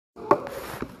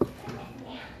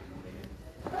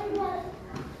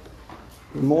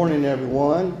Good morning,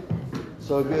 everyone.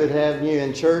 So good having you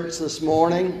in church this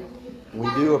morning. We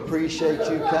do appreciate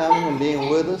you coming and being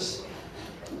with us.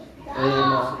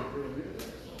 And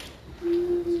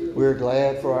we're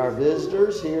glad for our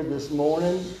visitors here this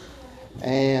morning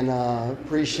and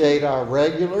appreciate our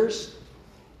regulars.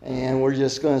 And we're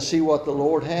just going to see what the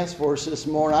Lord has for us this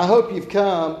morning. I hope you've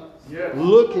come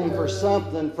looking for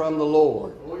something from the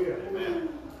Lord.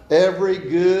 Every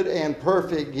good and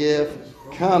perfect gift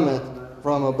cometh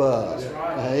from above.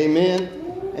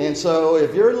 Amen. And so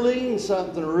if you're leading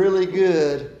something really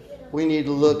good, we need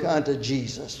to look unto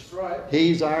Jesus.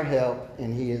 He's our help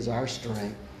and He is our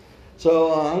strength.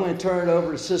 So I'm going to turn it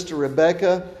over to Sister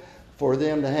Rebecca for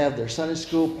them to have their Sunday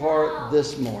school part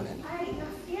this morning. All right, now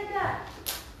stand up.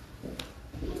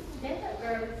 Stand up,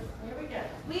 girls. Here we go.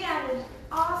 We had an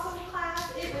awesome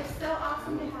class. It was so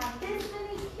awesome to have this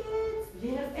many kids.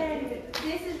 Yes. And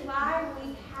this is why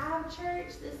we have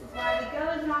church. This is why we go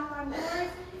and knock on doors.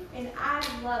 And I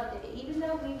loved it. Even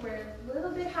though we were a little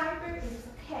bit hyper, it was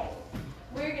okay.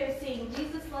 We're going to sing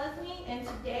Jesus Loves Me. And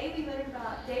today we learned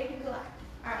about David and Goliath.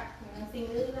 All right, we're going to sing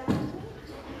really loud with me.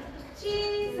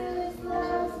 Jesus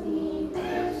loves me,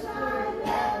 this I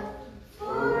know,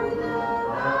 for the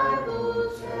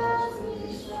Bible tells me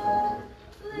so.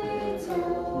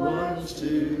 Little ones to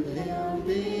Him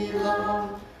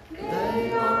belong,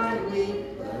 they are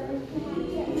weak, but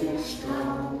He is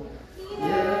strong.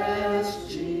 Yes,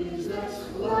 Jesus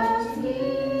loves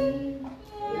me.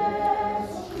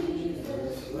 Yes,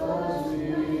 Jesus loves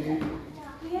me.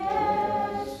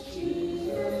 Yes,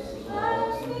 Jesus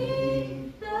loves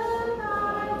me. The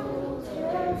Bible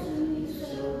tells me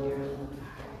so.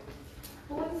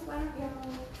 Boys, why don't y'all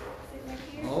sit right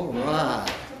here? All right.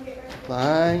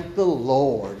 Thank the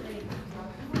Lord.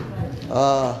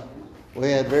 We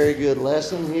had a very good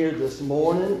lesson here this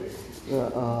morning.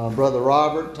 Brother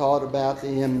Robert taught about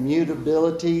the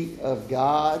immutability of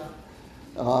God,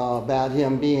 about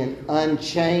Him being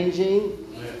unchanging.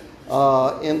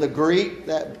 In the Greek,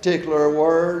 that particular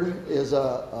word is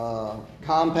a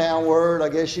compound word, I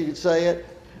guess you could say it.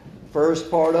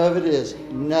 First part of it is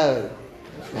no.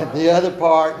 And the other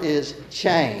part is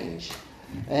change.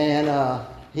 And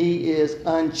He is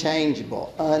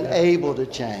unchangeable, unable to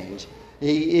change.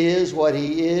 He is what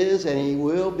He is, and He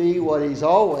will be what He's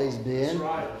always been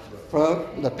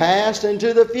from the past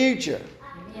into the future.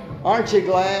 Aren't you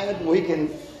glad we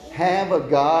can have a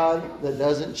God that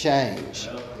doesn't change?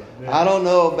 I don't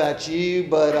know about you,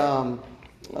 but,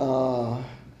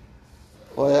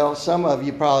 well, some of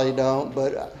you probably don't,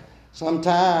 but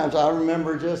sometimes I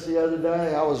remember just the other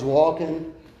day I was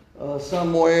walking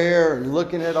somewhere and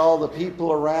looking at all the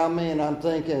people around me, and I'm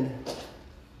thinking,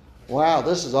 wow,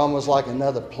 this is almost like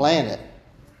another planet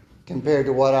compared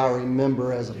to what I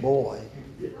remember as a boy.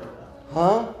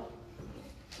 Huh?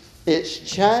 It's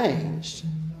changed.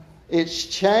 It's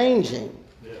changing.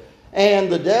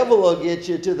 And the devil will get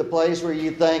you to the place where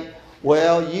you think,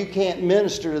 well, you can't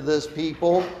minister to this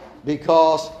people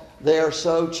because they're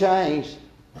so changed.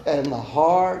 And the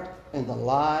heart and the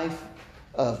life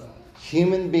of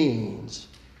human beings,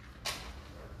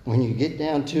 when you get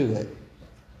down to it,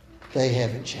 they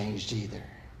haven't changed either.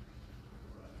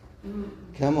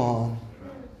 Come on.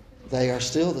 They are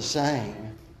still the same.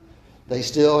 They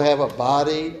still have a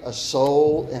body, a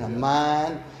soul, and a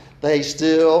mind. They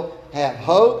still have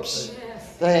hopes.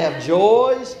 They have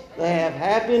joys. They have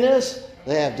happiness.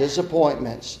 They have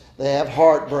disappointments. They have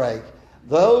heartbreak.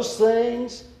 Those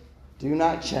things do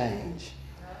not change.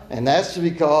 And that's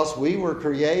because we were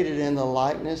created in the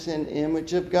likeness and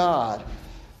image of God.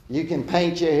 You can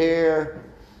paint your hair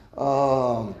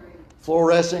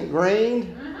fluorescent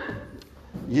green.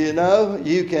 You know,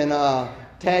 you can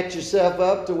tat yourself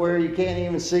up to where you can't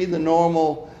even see the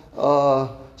normal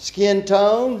skin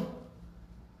tone.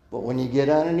 But when you get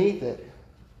underneath it,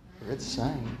 you're the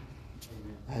same.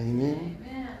 Amen.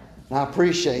 And I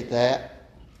appreciate that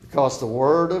because the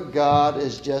Word of God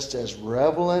is just as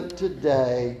relevant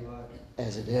today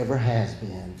as it ever has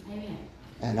been. Amen.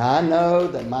 And I know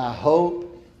that my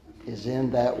hope is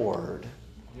in that Word.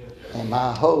 And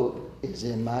my hope is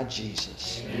in my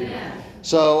Jesus. Amen.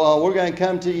 So we're going to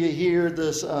come to you here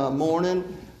this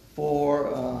morning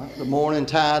for the morning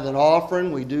tithe and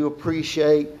offering. We do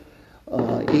appreciate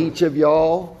each of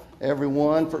y'all,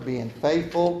 everyone, for being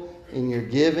faithful in your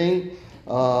giving.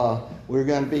 We're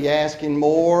going to be asking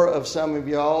more of some of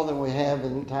y'all than we have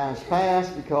in times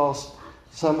past because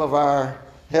some of our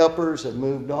helpers have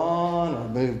moved on or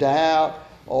moved out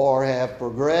or have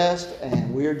progressed,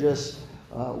 and we're just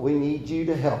we need you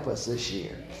to help us this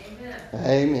year.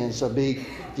 Amen. So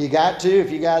if you got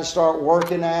to start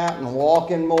working out and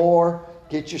walking more,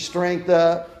 Get your strength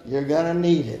up. You're going to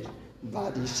need it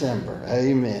by December.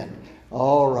 Amen.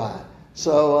 All right.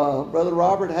 So, Brother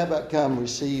Robert, how about come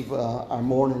receive our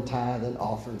morning tithe and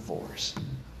offering for us?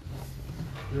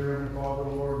 Dear Heavenly Father,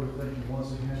 Lord, we thank you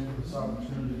once again for this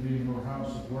opportunity to be in your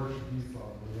house and worship you,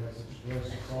 Father. We ask that you bless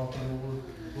this offering, Lord.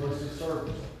 Bless this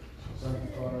service.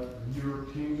 Sanctify your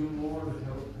kingdom, Lord, and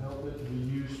help it to be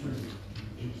used for you.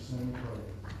 In Jesus' name we pray.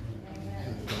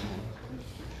 Amen.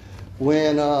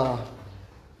 When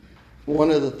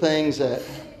one of the things that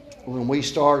when we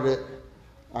started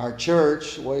our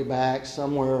church way back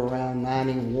somewhere around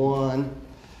 91,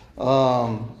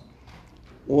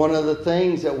 one of the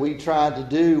things that we tried to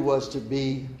do was to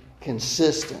be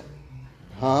consistent.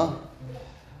 I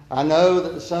know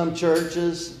that some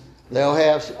churches, they'll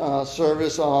have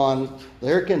service on,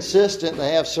 they're consistent,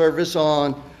 they have service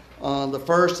on the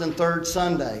first and third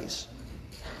Sundays,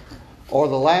 or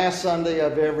the last Sunday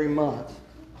of every month,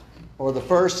 or the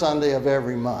first Sunday of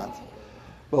every month.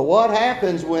 But what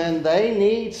happens when they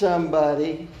need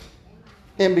somebody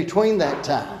in between that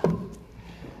time?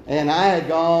 And I had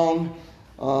gone,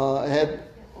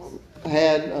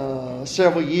 had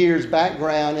several years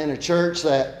background in a church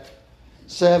that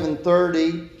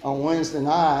 7:30 on Wednesday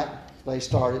night, they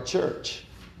started church.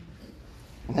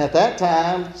 And at that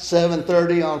time,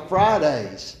 7:30 on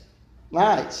Fridays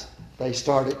nights, they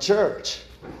started church.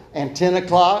 And 10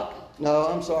 o'clock, no,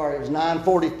 I'm sorry, it was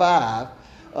 9:45,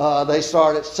 they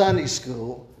started Sunday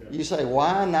school. You say,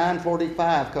 why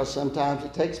 9:45? Because sometimes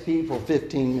it takes people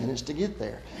 15 minutes to get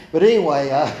there. But anyway,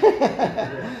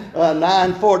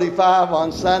 9:45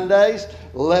 on Sundays,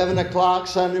 11 o'clock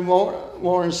Sunday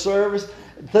morning service.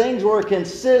 Things were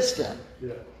consistent.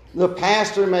 Yeah. The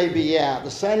pastor may be out,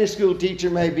 the Sunday school teacher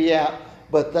may be out,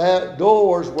 but the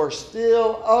doors were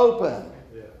still open.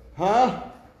 Yeah.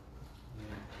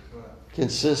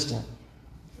 Consistent.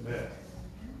 Yeah.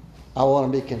 I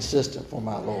want to be consistent for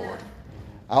my Lord.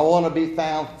 I want to be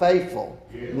found faithful,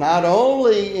 not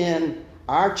only in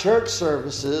our church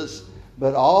services,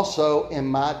 but also in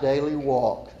my daily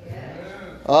walk.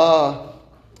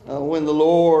 When the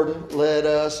Lord led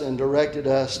us and directed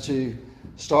us to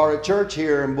start a church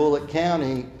here in Bullitt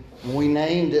County, we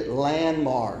named it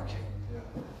Landmark.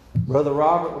 Brother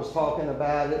Robert was talking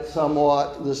about it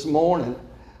somewhat this morning.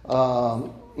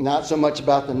 Not so much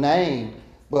about the name,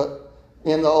 but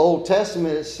in the Old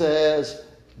Testament it says,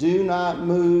 do not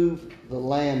move the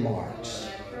landmarks.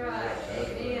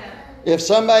 If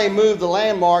somebody moved the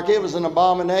landmark, it was an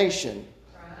abomination.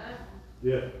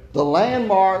 Yeah. The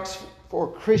landmarks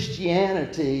for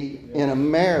Christianity in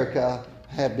America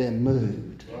have been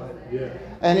moved. Yeah.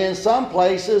 And in some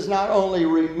places, not only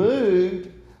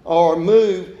removed or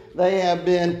moved, they have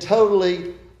been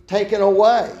totally taken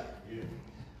away. Yeah.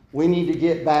 We need to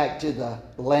get back to the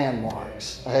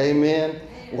landmarks. Amen.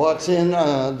 What's in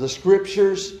the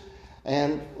scriptures,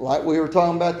 and like we were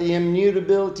talking about the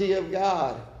immutability of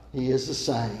God, He is the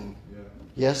same. Yeah.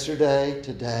 Yesterday,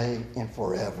 today, and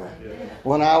forever. Yeah.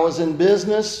 When I was in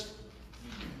business,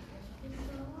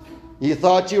 you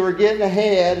thought you were getting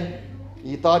ahead.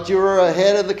 You thought you were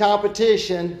ahead of the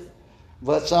competition.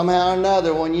 But somehow or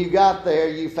another, when you got there,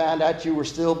 you found out you were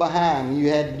still behind. You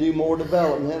had to do more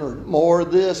development or more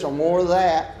of this or more of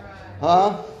that.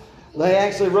 They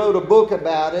actually wrote a book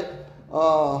about it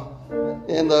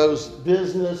in those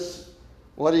business,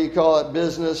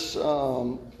 business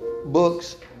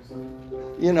books.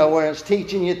 You know, where it's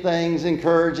teaching you things,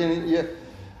 encouraging you.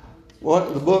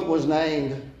 The book was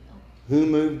named, Who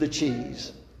Moved the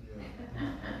Cheese?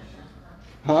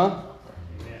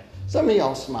 Some of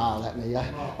y'all smiled at me. I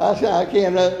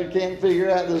can't figure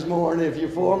out this morning if you're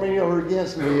for me or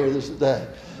against me here this day.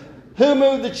 Who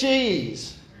moved the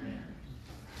cheese?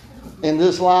 In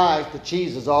this life, the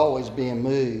cheese is always being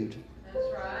moved. That's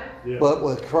right. Yeah. But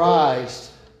with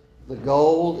Christ, the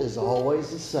goal is always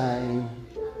the same.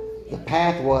 The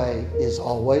pathway is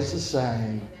always the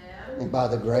same. And by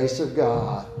the grace of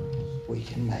God, we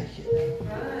can make it.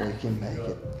 We can make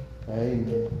it.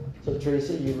 Amen. So,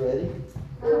 Teresa, you ready?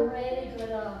 I'm ready, but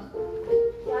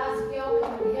guys, if y'all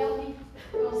can help me,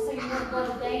 we'll sing one of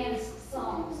those dance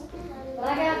songs. But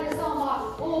I got this on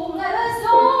my, oh, let us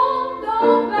all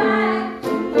go back to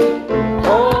the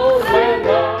Oh, let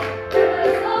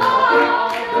us all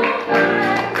go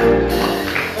back to the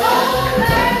oh,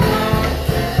 let us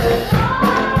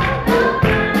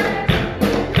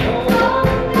all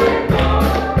go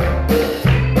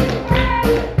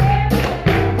back to oh,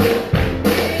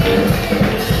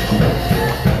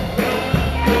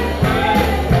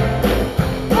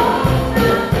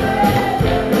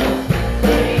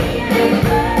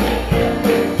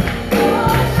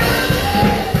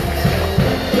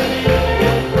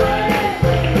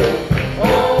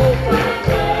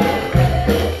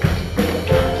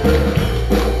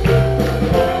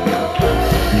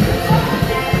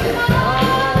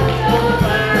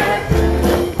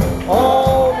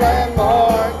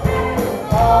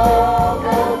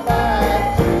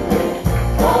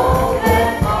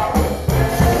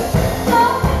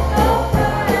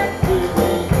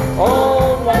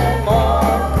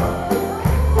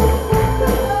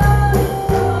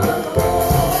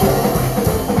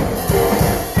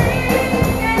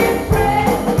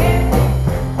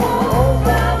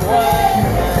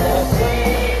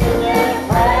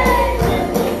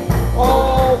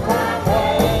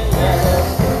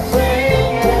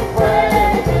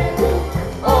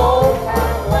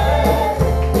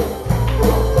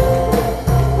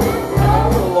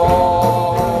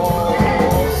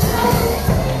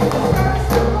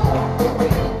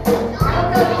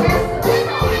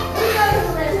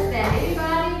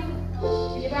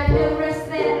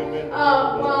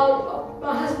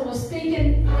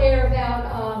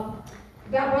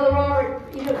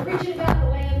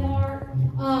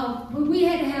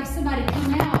 somebody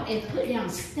come out and put down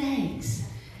steaks.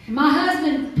 And my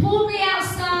husband pulled me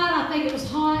outside. I think it was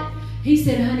hot. He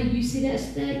said, honey, you see that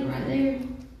steak right there?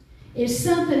 If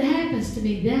something happens to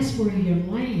me, that's where your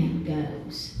lamb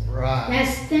goes. Right. That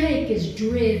steak is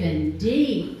driven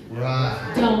deep.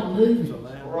 Right. Don't move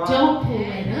it. Right. Don't pull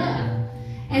it up.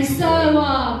 And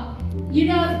so, you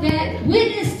know, that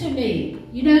witnessed to me.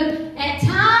 You know, at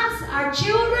times, our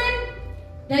children,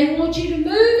 they want you to move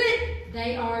it.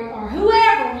 They are, or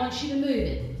whoever wants you to move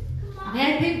it. I've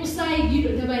had people say,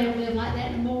 nobody don't live like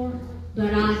that anymore.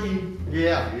 But I do.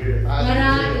 Yeah. But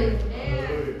I do.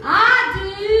 I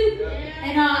do.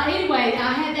 And anyway,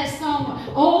 I had that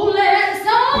song, oh, let us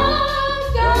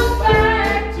all go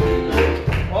back to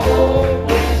you. Oh,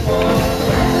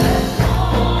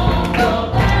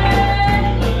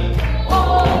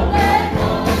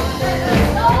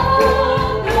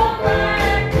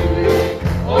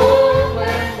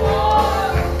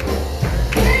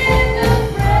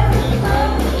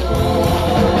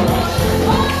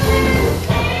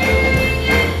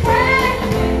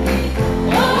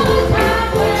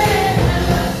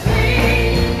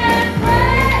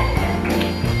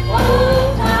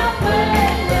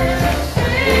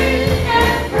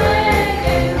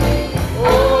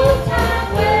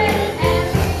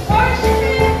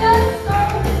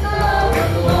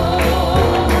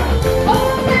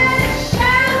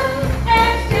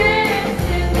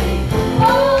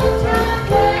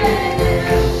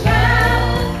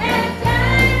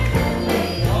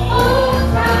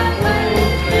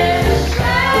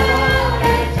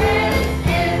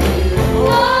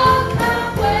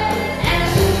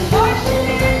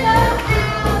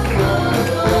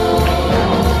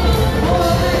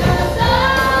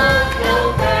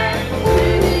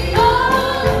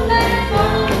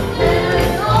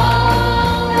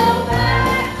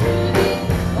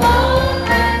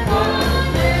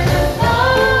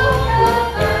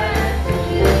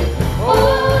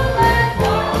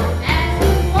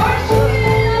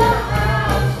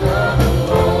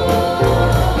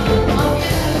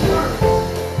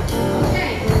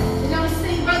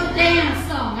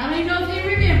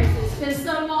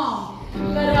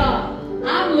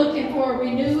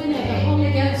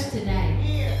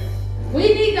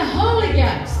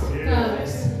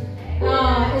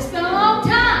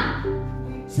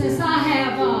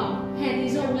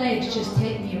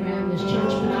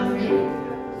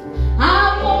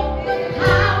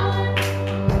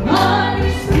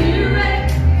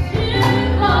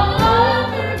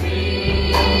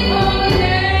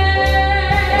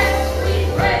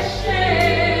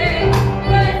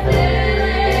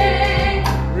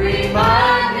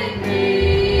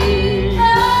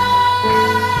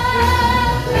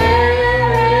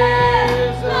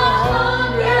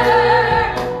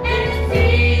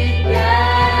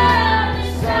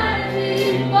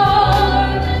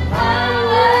 more than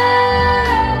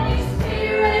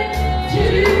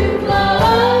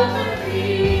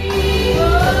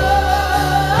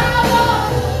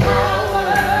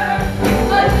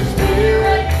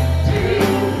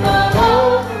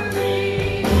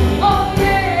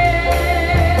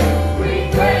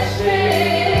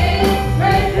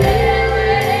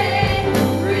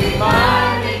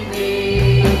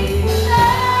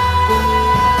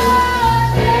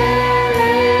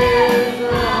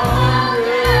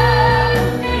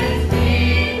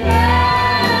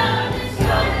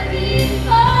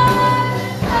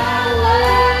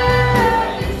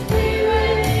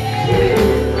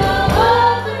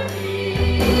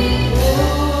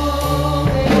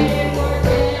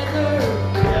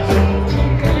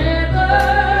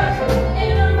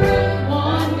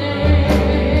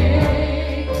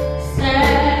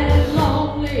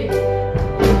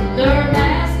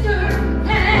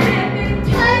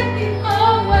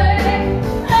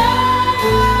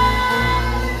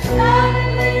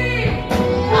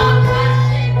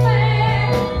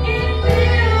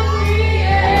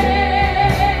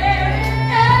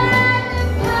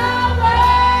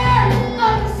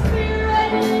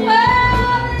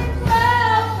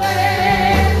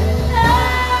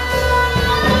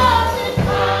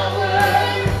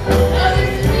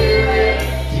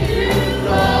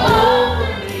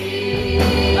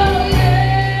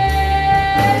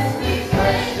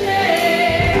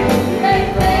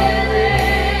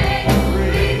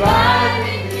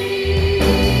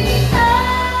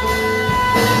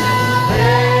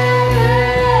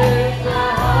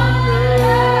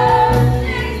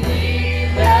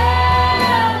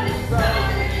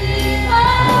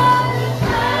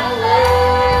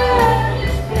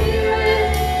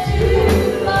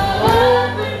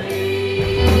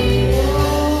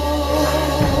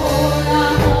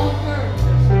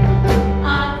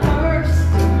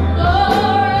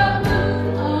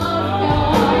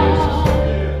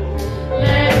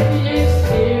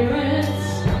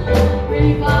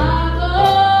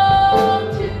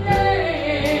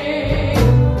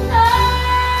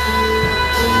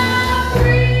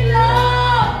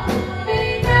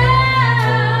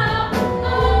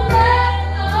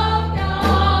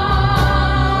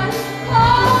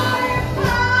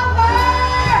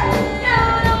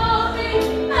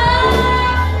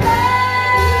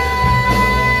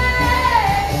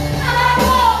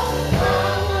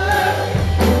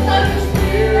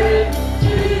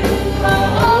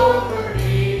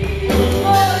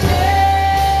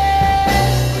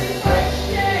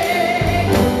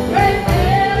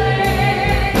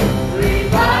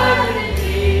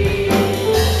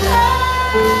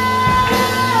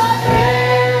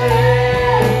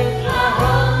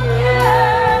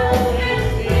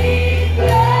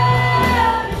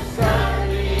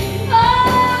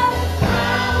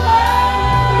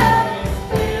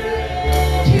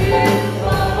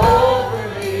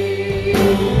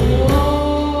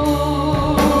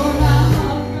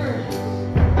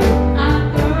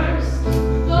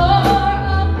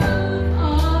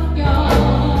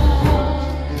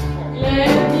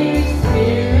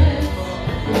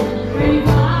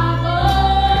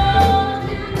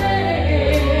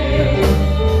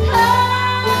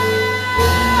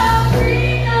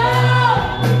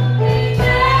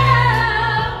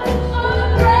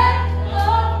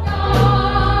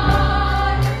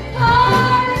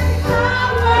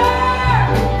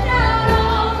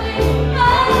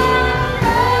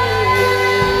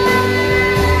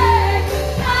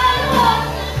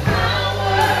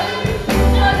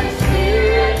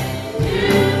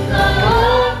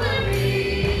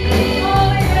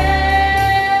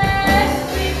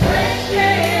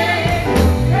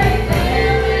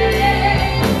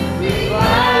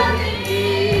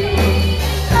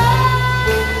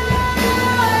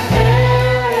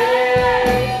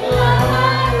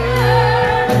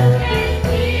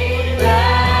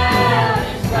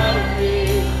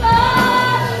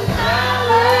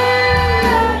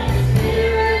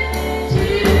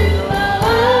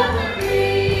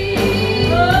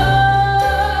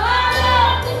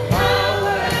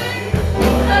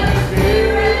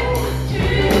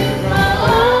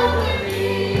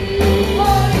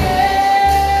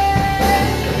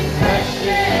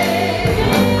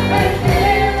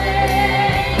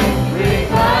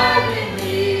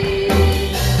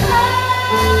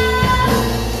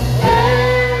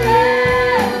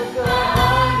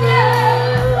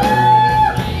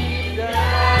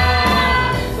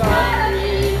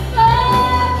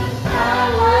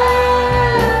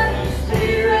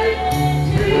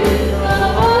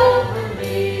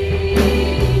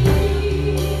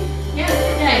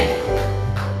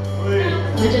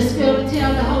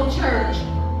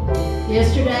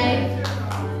Yesterday,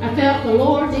 I felt the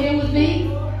Lord deal with me.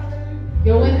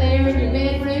 Go in there in your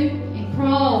bedroom and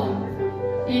crawl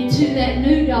into that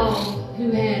new dog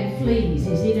who had fleas.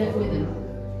 He's eat up with him.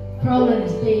 Crawl in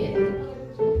his bed.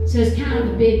 So it's kind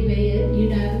of a big bed, you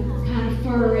know, kind of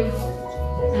furry.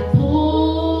 I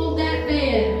pulled that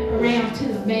bed around to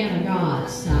the man of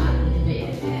God's side of the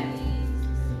bed.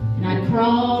 And I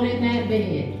crawled in that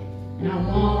bed and I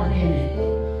wallered in it.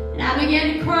 And I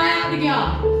began to cry out to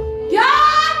God. God,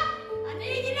 I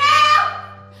need you now!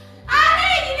 I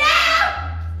need you now!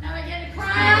 And I began to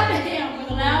cry out to him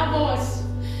with a loud voice.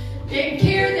 Didn't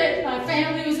care that my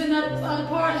family was in the other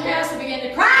part of the house. I began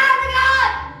to cry out to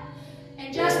God.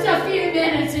 In just a few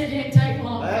minutes, it didn't take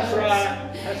long. That's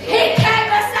right. He came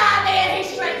beside me and he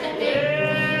strengthened me.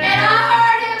 And I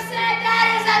heard him say, that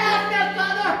is enough, no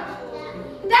further.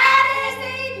 That is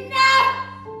enough.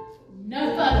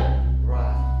 No further.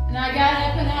 Right. And I got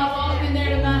up and I walked in there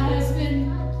to my husband.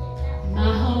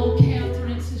 My whole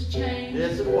countenance has changed.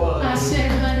 Yes, it was. I said,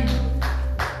 honey,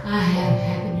 I have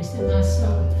happiness in my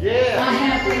soul. Yeah. I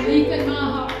have relief in my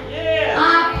heart. Yeah.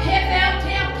 I felt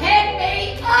him pick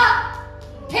me up.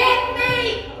 Pick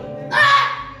me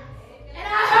up. And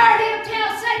I heard him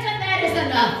tell Satan, that is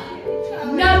enough.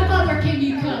 No further can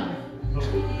you come. No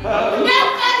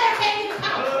further can you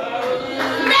come.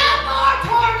 No more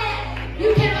torment.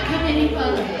 You cannot come any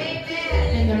further.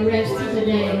 And the rest of the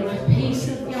day, the peace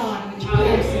of God, which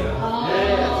passes all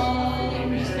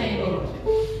understanding.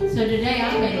 So today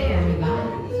I'm ready for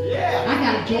revival. Yeah. I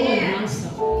got joy in my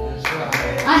soul. I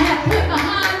have put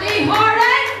behind me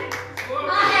heartache. I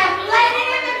have laid it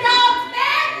in the dog's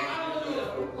bed.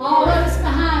 All of it's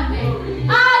behind me.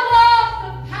 I walk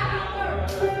the power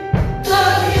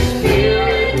of His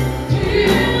Spirit to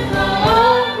go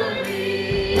over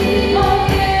me. Oh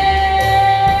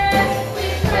yes,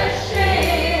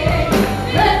 refreshing,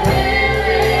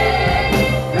 refilling,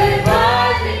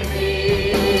 reviving me.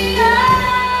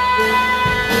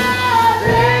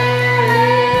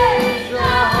 There is a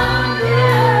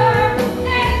hunger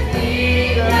and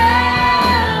need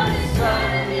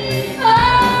inside me.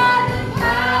 Oh, the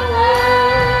power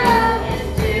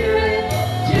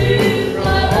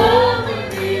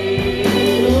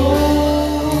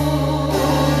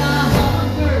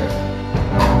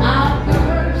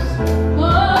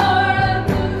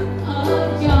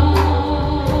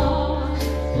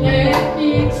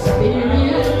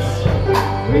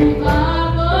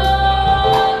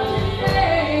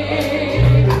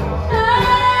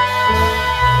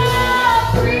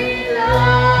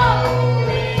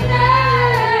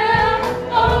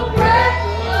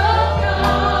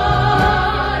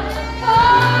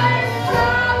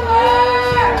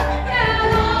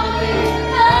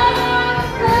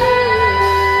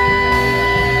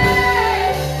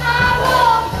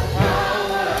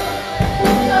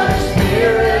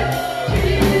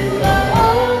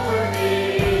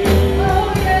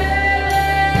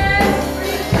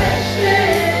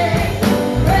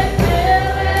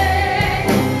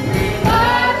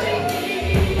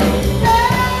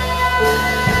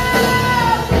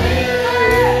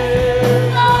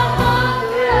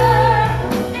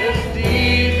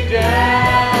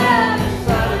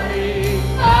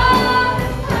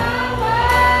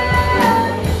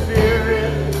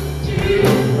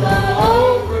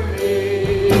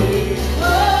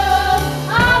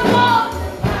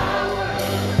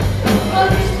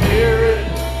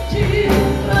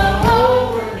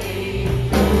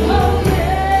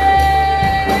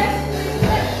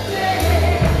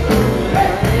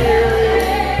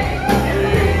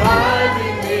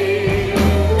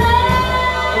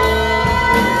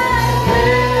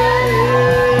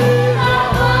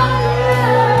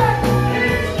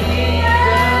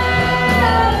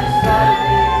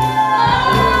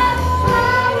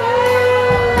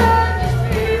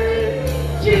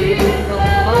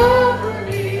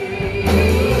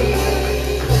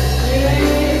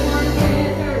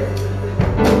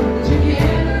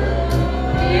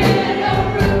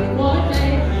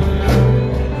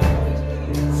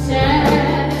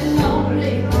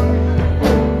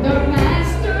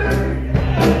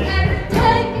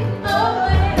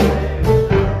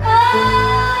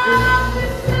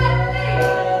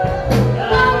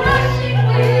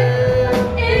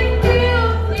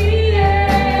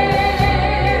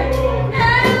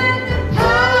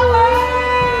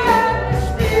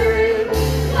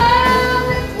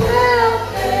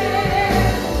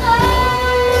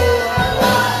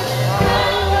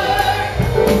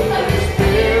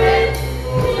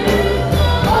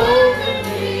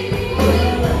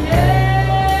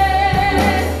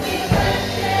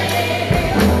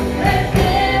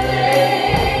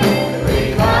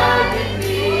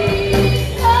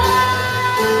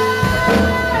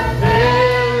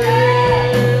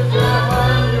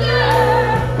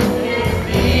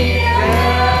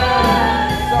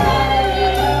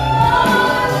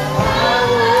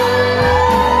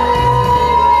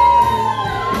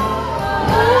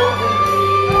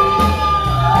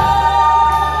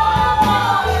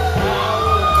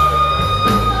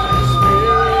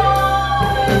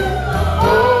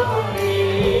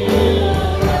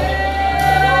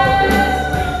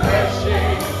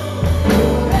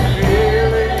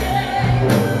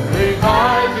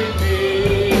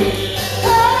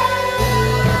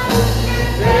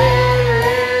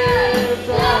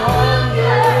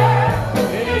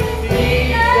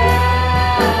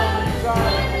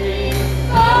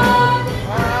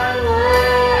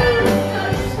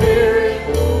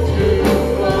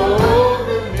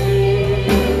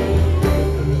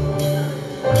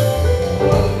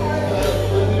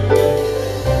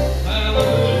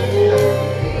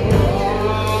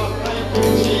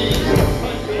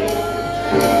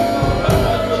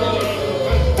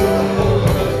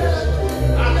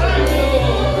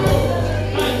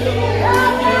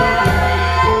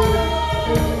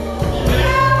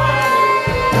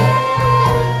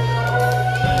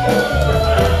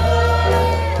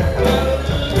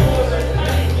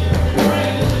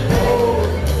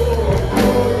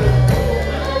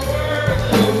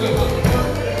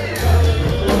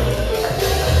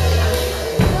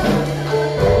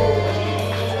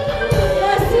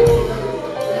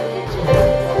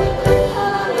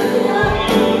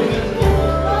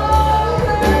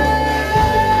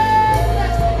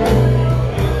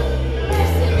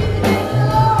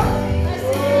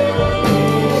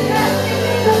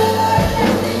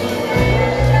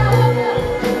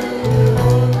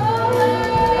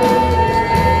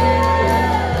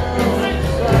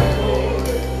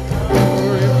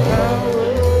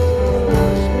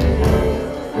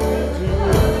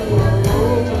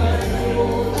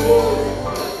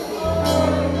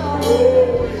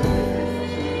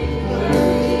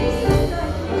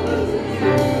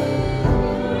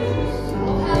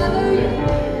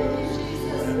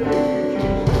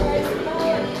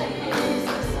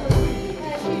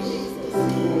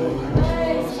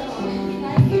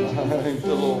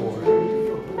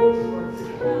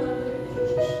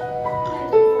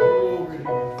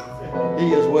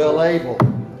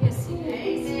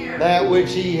that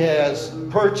which He has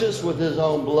purchased with His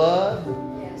own blood,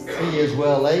 He is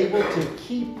well able to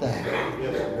keep that.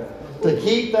 To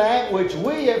keep that which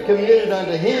we have committed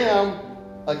unto Him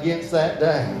against that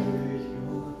day.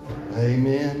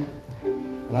 Amen.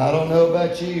 And I don't know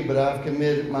about you, but I've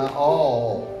committed my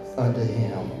all unto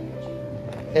Him.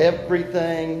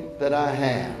 Everything that I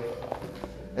have,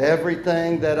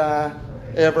 everything that I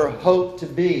ever hope to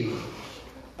be,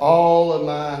 all of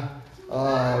my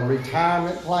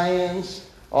retirement plans,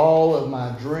 all of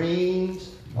my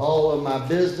dreams, all of my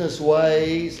business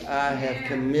ways, I have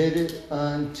committed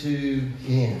unto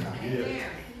Him.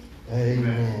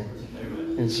 Amen.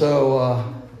 And so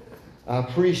I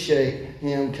appreciate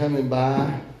Him coming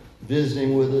by,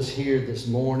 visiting with us here this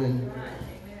morning.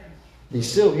 He's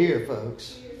still here,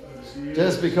 folks.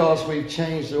 Just because we've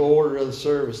changed the order of the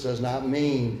service does not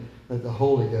mean that the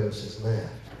Holy Ghost has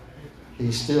left.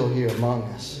 He's still here among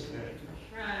us.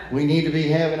 We need to be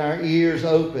having our ears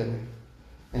open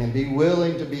and be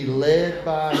willing to be led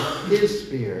by His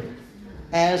Spirit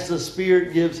as the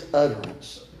Spirit gives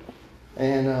utterance.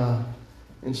 And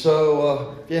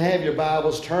so if you have your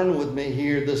Bibles, turn with me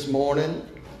here this morning.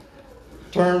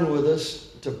 Turn with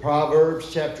us to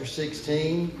Proverbs chapter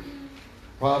 16.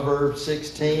 Proverbs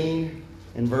 16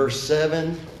 and verse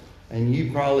 7. And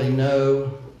you probably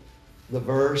know the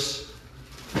verse.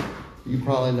 You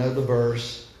probably know the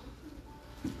verse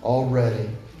already.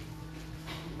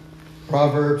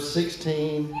 Proverbs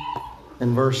 16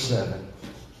 and verse 7.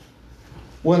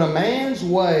 When a man's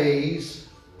ways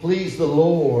please the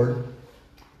Lord,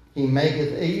 He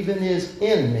maketh even his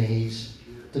enemies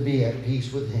to be at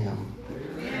peace with him.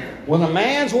 When a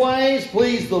man's ways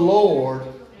please the Lord,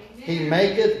 He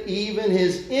maketh even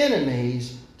his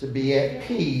enemies to be at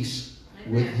peace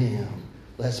with him.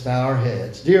 Let's bow our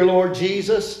heads. Dear Lord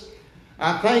Jesus,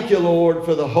 I thank You, Lord,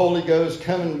 for the Holy Ghost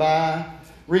coming by,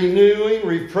 renewing,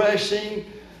 refreshing,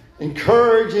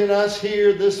 encouraging us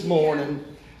here this morning.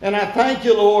 And I thank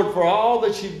You, Lord, for all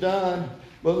that You've done.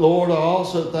 But Lord, I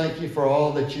also thank You for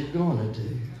all that You're going to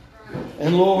do.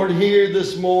 And Lord, here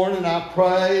this morning, I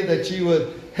pray that You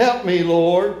would help me,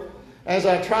 Lord, as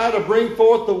I try to bring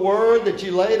forth the word that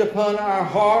You laid upon our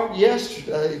heart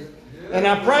yesterday. And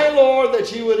I pray, Lord,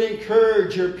 that You would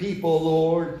encourage Your people,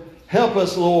 Lord. Help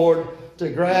us, Lord, to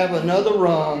grab another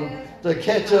rung, to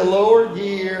catch a lower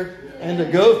gear, and to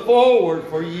go forward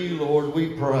for You, Lord,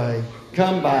 we pray.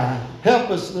 Come by. Help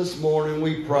us this morning,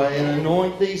 we pray, and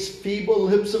anoint these feeble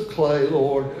lips of clay,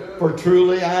 Lord, for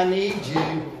truly I need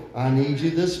You. I need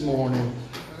You this morning.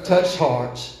 Touch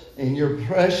hearts. In Your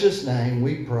precious name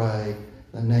we pray.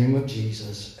 In the name of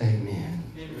Jesus. Amen.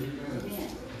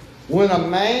 When a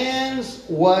man's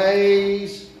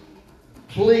ways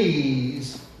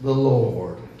please the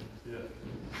Lord.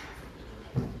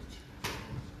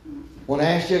 I want to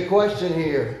ask you a question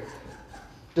here.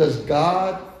 Does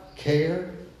God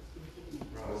care?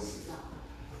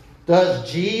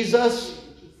 Does Jesus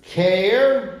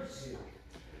care?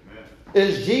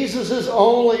 Is Jesus'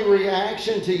 only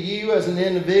reaction to you as an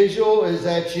individual is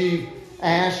that you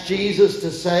ask Jesus to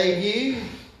save you,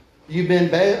 you've been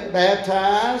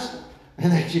baptized,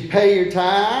 and that you pay your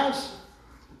tithes?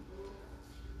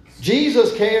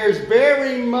 Jesus cares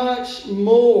very much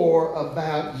more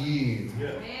about you.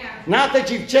 Yeah. Not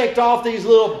that you've checked off these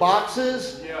little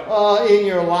boxes in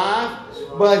your life,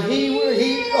 but He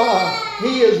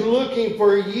is looking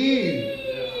for you.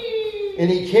 And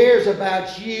He cares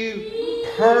about you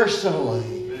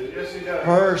personally. Yes, He does.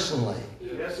 Personally.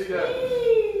 Yes, He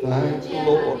does. Thank the Jen,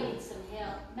 Lord. I need some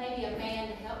help. Maybe a man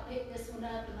to help pick this one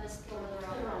up, and let's throw it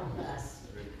on the bus.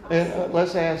 And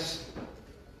let's ask.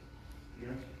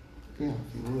 Yeah,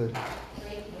 if you would. Pick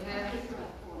her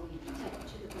up for me. Take it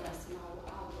to the bus, and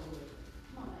I'll do it.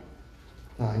 Come on,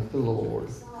 baby. Thank the Lord.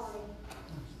 Sorry.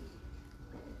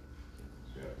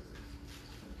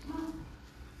 Come on.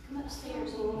 Come upstairs,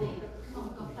 you and me. Come on,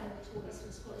 go play with toys.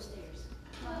 Let's go upstairs.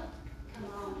 Come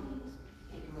on.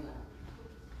 Pick her up.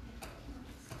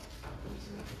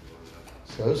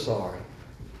 So sorry.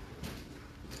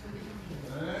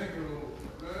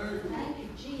 Thank you,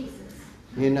 Jesus.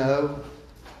 You know,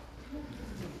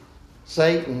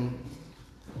 Satan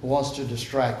wants to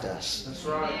distract us. That's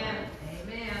right.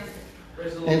 Amen.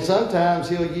 Praise the Lord. And sometimes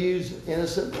he'll use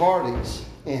innocent parties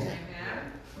in it.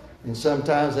 And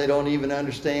sometimes they don't even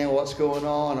understand what's going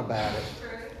on about it.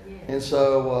 And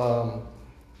so,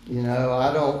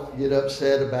 I don't get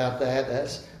upset about that.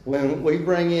 That's when we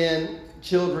bring in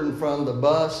children from the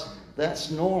bus, that's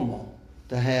normal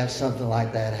to have something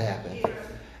like that happen.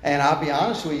 And I'll be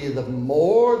honest with you, the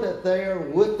more that they are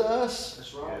with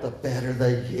us, the better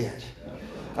they get.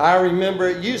 I remember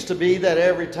it used to be that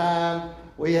every time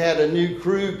we had a new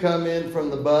crew come in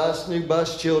from the bus, new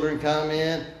bus children come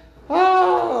in.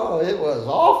 Oh, it was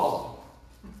awful.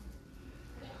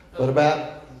 But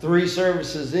about 3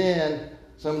 services in,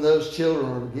 some of those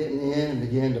children were getting in and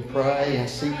began to pray and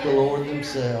seek the Lord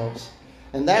themselves.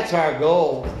 And that's our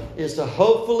goal, is to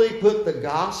hopefully put the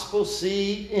gospel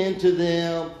seed into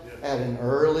them at an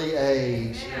early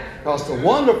age. Because the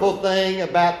wonderful thing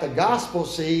about the gospel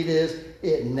seed is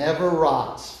it never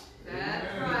rots.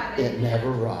 That's right. It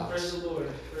never rots.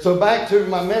 So back to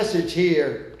my message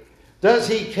here. Does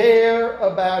He care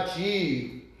about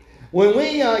you? When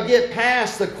we get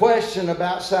past the question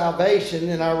about salvation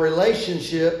in our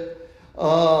relationship,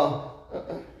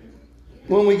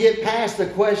 when we get past the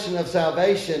question of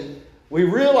salvation, we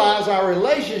realize our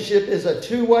relationship is a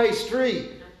two-way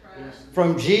street.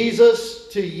 From Jesus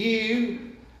to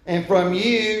you and from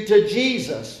you to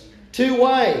Jesus. 2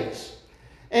 ways.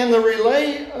 And a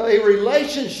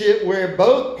relationship where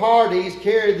both parties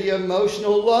carry the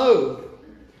emotional load.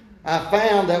 I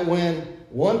found that when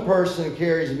one person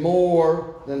carries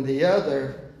more than the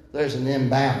other, there's an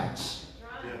imbalance,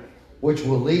 which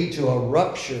will lead to a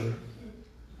rupture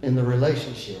in the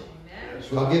relationship.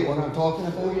 Y'all get what I'm talking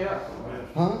about?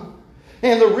 Huh?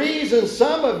 And the reason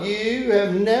some of you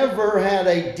have never had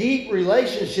a deep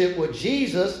relationship with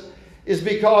Jesus is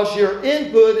because your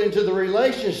input into the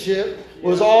relationship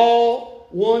was all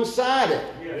one-sided.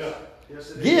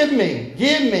 Give me.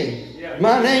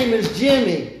 My name is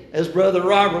Jimmy, as Brother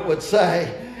Robert would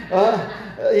say.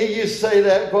 He used to say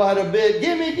that quite a bit.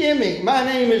 Gimme. My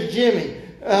name is Jimmy.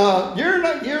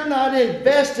 You're not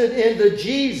invested into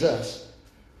Jesus.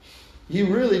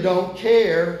 You really don't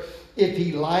care if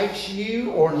He likes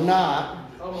you or not.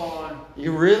 Come on.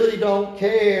 You really don't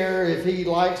care if He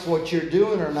likes what you're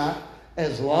doing or not,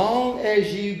 as long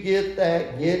as you get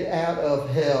that get out of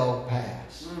hell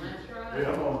pass.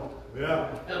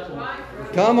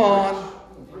 Come on.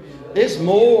 It's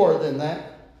more than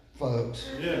that, folks.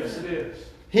 Yes, it is.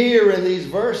 Here in these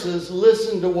verses,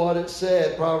 listen to what it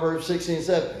said, Proverbs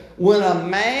 16:7. When a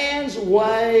man's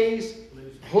ways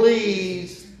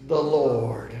please the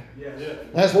Lord.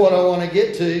 That's what I want to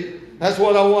get to. That's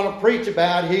what I want to preach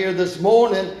about here this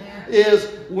morning, is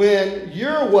when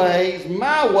your ways,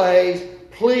 my ways,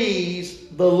 please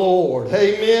the Lord.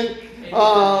 Amen.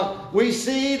 We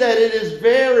see that it is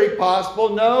very possible,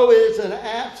 no, it's an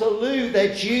absolute,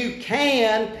 that you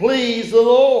can please the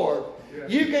Lord.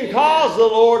 You can cause the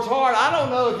Lord's heart. I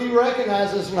don't know if you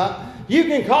recognize this or not. You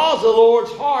can cause the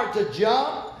Lord's heart to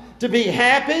jump, to be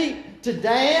happy, to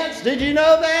dance. Did you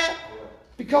know that?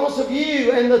 Because of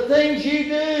you and the things you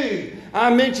do. I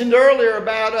mentioned earlier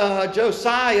about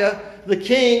Josiah, the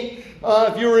king.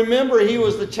 If you remember, he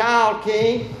was the child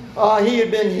king. He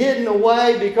had been hidden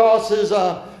away because his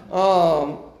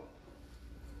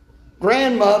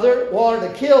grandmother wanted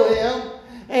to kill him.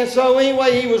 And so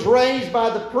anyway, he was raised by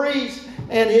the priest,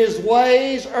 and his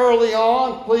ways early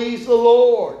on pleased the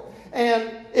Lord.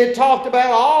 And it talked about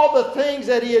all the things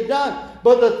that he had done.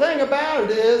 But the thing about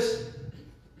it is,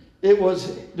 it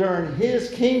was during his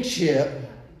kingship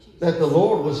that the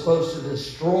Lord was supposed to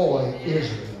destroy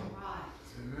Israel.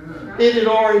 It had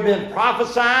already been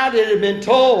prophesied, it had been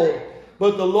told.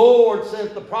 But the Lord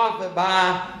sent the prophet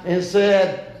by and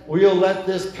said, we'll let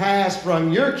this pass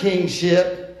from your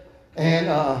kingship, and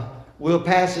we'll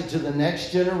pass it to the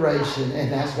next generation.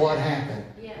 And that's what happened.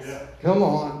 Yes. Come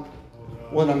on.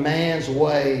 When a man's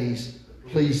ways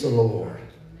please the Lord.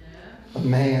 A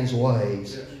man's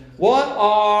ways. What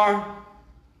are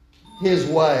his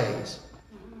ways?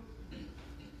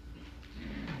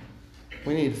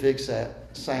 We need to fix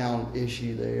that sound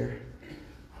issue there.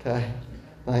 Okay.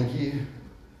 Thank you.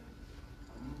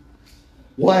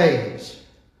 Ways.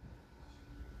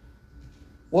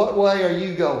 What way are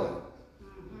you going?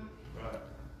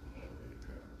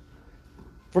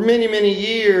 For many, many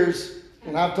years,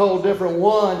 and I've told different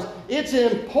ones, it's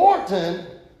important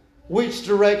which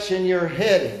direction you're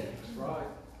heading.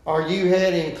 Are you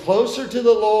heading closer to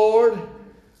the Lord,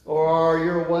 or are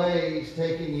your ways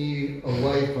taking you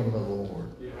away from the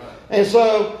Lord? And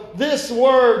so this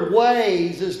word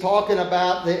ways is talking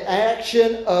about the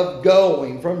action of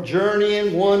going, from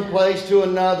journeying one place to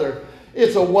another.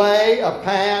 It's a way, a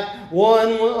path,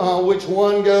 one which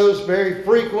one goes very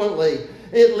frequently.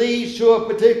 It leads to a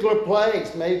particular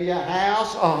place, maybe a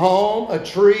house, a home, a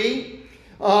tree.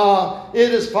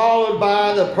 It is followed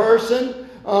by the person,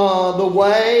 the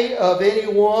way of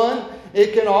anyone.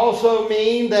 It can also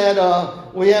mean that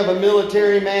we have a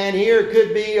military man here. It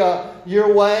could be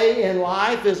your way in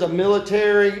life is a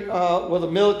military with a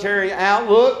military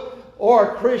outlook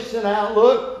or a Christian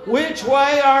outlook. Which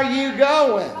way are you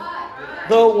going?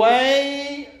 The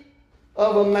way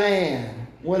of a man,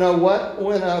 when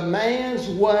a man's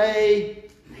way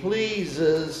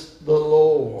pleases the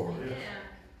Lord.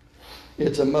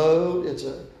 It's a mode, it's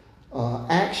a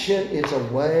action, it's a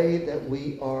way that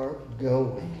we are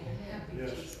going.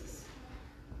 Yes.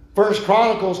 1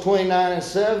 Chronicles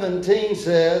 29:17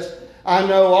 says, I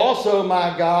know also,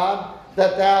 my God,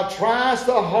 that thou triest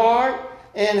the heart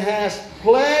and hast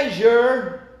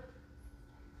pleasure.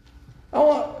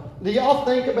 Do y'all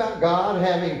think about God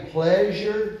having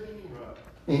pleasure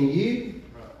in you?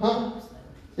 Huh?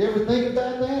 You ever think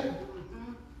about that?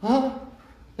 Huh?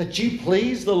 That you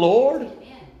please the Lord?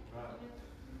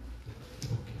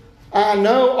 I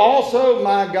know also,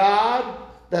 my God,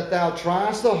 that thou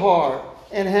triest the heart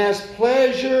and hast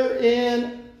pleasure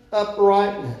in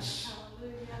uprightness.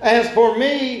 As for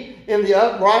me, in the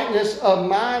uprightness of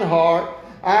mine heart,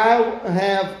 I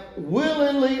have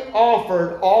willingly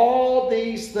offered all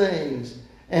these things.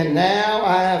 And now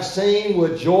I have seen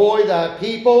with joy thy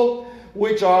people,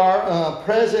 which are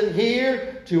present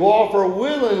here, to offer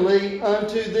willingly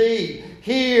unto thee.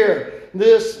 Here,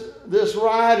 this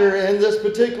writer in this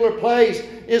particular place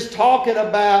is talking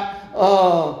about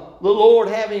the Lord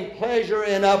having pleasure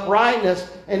in uprightness.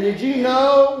 And did you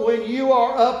know when you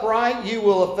are upright, you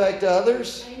will affect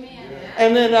others? Amen.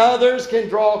 And then others can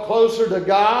draw closer to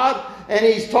God. And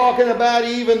he's talking about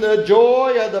even the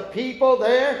joy of the people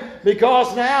there,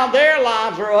 because now their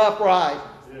lives are upright.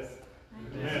 Yes.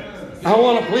 I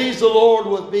want to please the Lord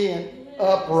with being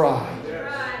upright.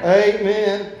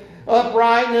 Amen.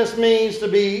 Uprightness means to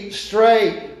be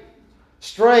straight.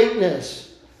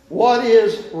 Straightness. What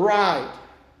is right.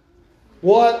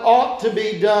 What ought to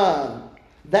be done.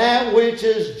 That which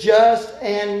is just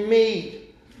and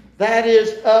meet. That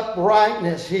is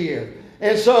uprightness here.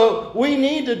 And so we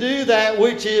need to do that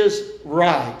which is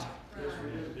right.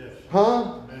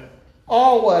 Huh?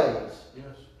 Always.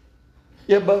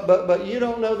 Yeah, but you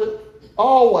don't know that.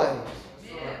 Always.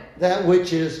 That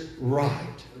which is right.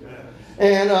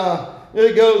 And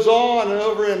it goes on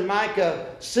over in Micah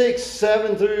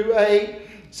 6:7-8.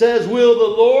 Says, will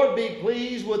the Lord be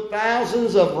pleased with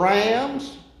thousands of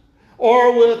rams,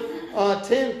 or with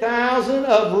 10,000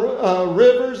 of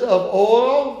rivers of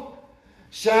oil?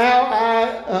 Shall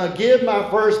I give my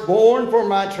firstborn for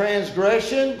my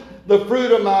transgression, the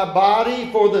fruit of my body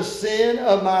for the sin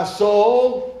of my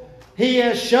soul? He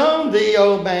has shown thee,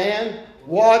 O man,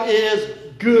 what is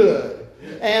good,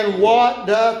 and what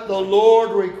doth the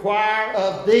Lord require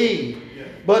of thee,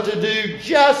 but to do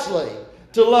justly,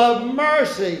 to love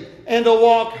mercy, and to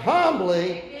walk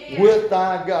humbly with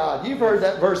thy God. You've heard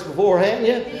that verse before, haven't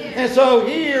you? And so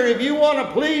here, if you want to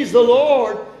please the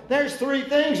Lord, there's three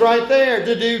things right there.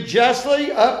 To do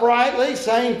justly, uprightly,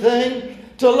 same thing.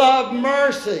 To love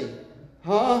mercy.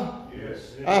 Huh?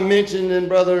 Yes. I mentioned in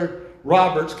Brother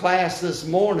Robert's class this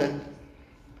morning,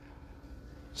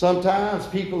 sometimes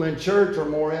people in church are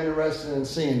more interested in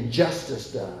seeing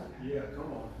justice done. Yeah,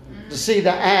 come on. To see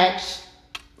the axe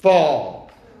fall.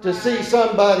 To see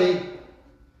somebody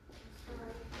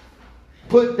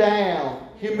put down,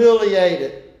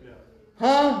 humiliated.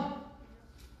 Huh?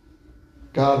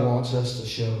 God wants us to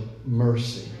show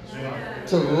mercy.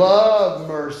 To love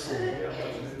mercy.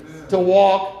 To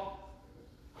walk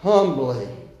humbly.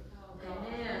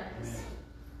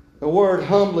 The word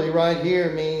humbly right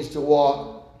here means to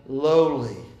walk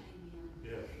lowly.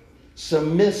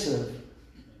 Submissive.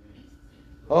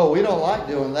 Oh, we don't like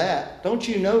doing that. Don't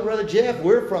you know, Brother Jeff,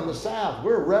 we're from the South.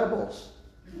 We're rebels.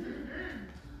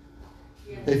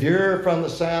 If you're from the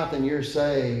South and you're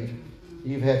saved,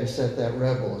 you've had to set that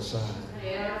rebel aside.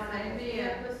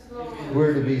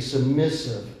 We're to be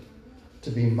submissive,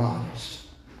 to be modest.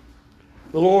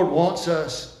 The Lord wants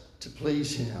us to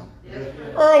please Him.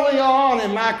 Early on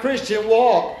in my Christian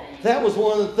walk, that was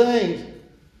one of the things.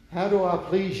 How do I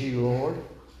please you, Lord?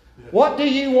 What do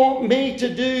you want me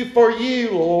to do for you,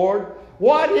 Lord?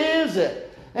 What is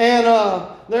it? And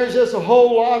there's just a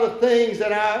whole lot of things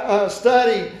that I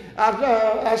studied.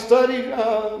 I studied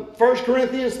 1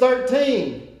 Corinthians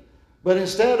 13. But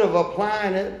instead of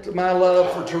applying it to my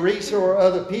love for Teresa or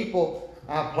other people,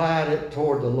 I applied it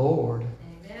toward the Lord.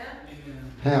 Amen.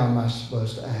 How am I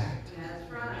supposed to act? That's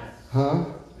right. Huh?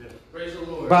 Praise the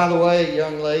Lord. By the way,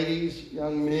 young ladies,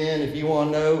 young men, if you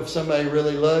want to know if somebody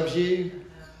really loves you,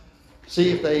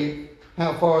 see if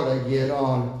how far they get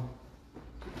on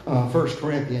 1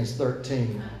 Corinthians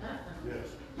 13.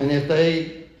 And if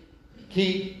they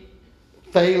keep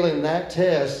failing that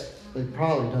test, they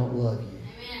probably don't love you.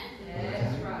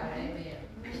 That's right. Amen.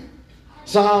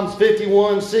 Psalms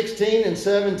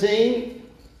 51:16-17.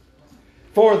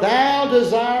 For thou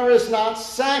desirest not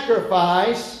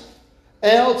sacrifice,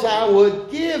 else I would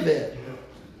give it.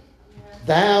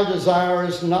 thou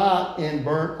desirest not in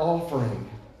burnt offering.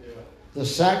 The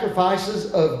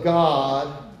sacrifices of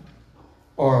God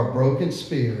are a broken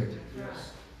spirit,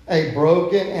 a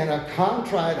broken and a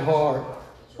contrite heart.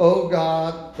 O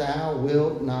God, thou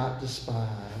wilt not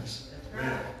despise.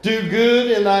 Do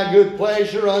good in thy good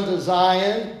pleasure unto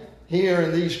Zion. Here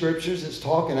in these scriptures, it's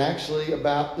talking actually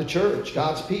about the church,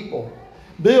 God's people.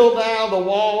 Build thou the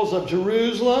walls of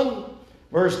Jerusalem.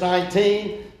 Verse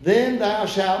 19, then thou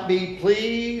shalt be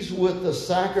pleased with the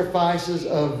sacrifices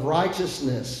of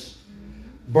righteousness,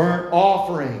 burnt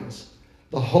offerings,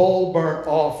 the whole burnt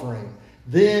offering.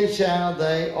 Then shall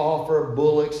they offer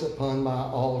bullocks upon my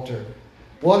altar.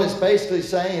 What it's basically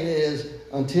saying is,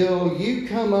 until you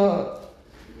come up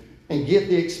and get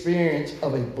the experience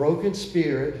of a broken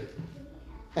spirit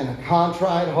and a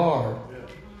contrite heart,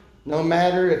 no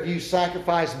matter if you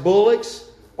sacrifice bullocks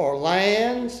or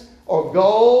lambs or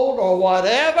gold or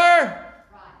whatever,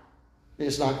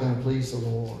 it's not going to please the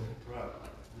Lord.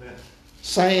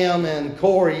 Sam and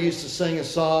Corey used to sing a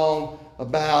song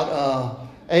about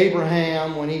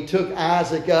Abraham when he took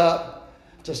Isaac up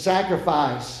to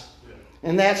sacrifice.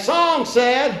 And that song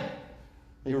said,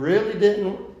 the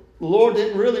Lord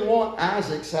didn't really want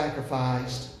Isaac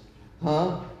sacrificed.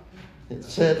 It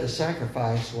said the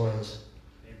sacrifice was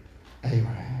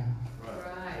Abraham.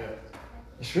 Right.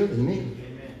 It's really me.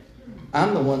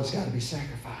 I'm the one that's got to be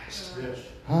sacrificed.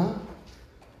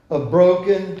 A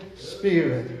broken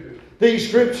spirit. These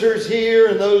scriptures here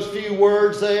and those few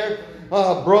words there,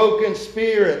 broken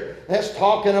spirit. That's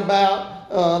talking about,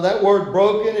 that word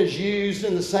broken is used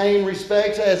in the same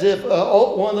respects as if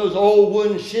one of those old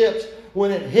wooden ships,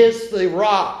 when it hits the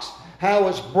rocks, how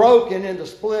it's broken into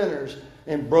splinters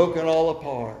and broken all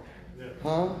apart.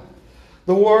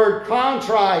 The word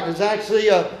contrite is actually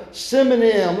a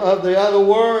synonym of the other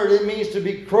word. It means to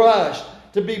be crushed,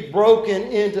 to be broken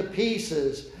into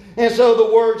pieces. And so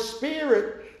the word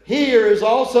spirit here is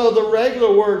also the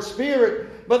regular word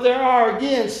spirit, but there are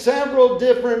again several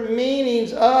different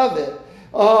meanings of it.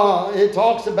 It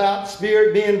talks about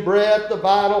spirit being breath, the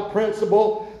vital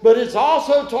principle, but it's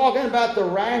also talking about the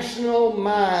rational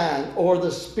mind or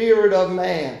the spirit of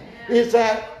man. It's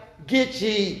that get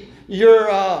ye your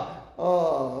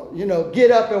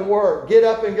get up and work. Get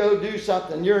up and go do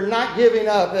something. You're not giving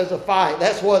up as a fight.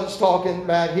 That's what it's talking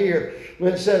about here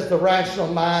when it says the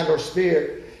rational mind or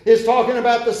spirit. It's talking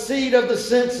about the seat of the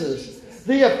senses,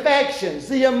 the affections,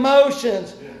 the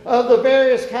emotions of the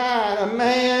various kind. A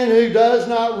man who does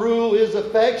not rule his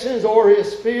affections or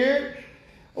his spirit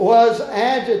was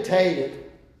agitated.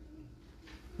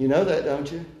 You know that,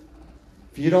 don't you?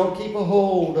 If you don't keep a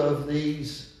hold of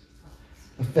these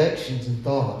affections and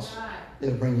thoughts,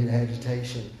 it'll bring you to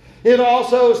agitation. It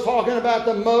also is talking about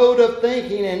the mode of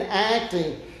thinking and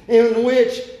acting in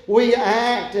which we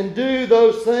act and do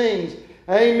those things.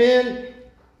 Amen.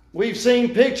 We've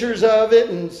seen pictures of it,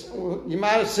 and you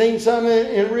might have seen some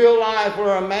in real life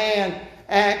where a man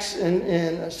acts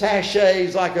and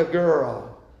sachets like a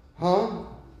girl.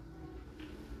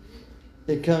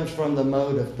 It comes from the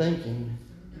mode of thinking.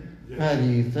 How do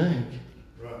you think?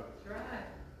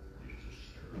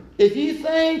 If you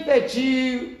think that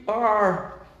you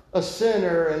are a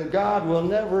sinner and God will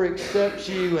never accept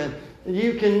you and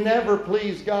you can never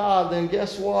please God, then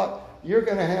guess what? You're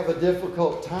going to have a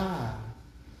difficult time.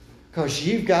 Because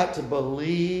you've got to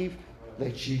believe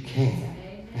that you can.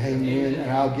 Amen.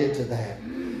 And I'll get to that.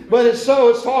 But it's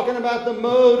talking about the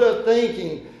mode of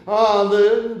thinking,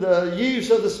 the use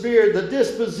of the Spirit, the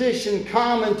disposition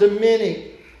common to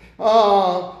many.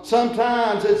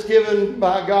 Sometimes it's given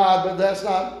by God, but that's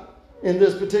not in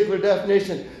this particular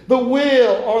definition. The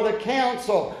will or the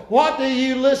counsel. What do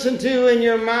you listen to in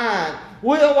your mind?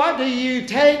 What do you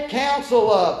take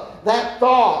counsel of? That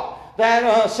thought.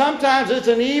 That sometimes it's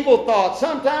an evil thought.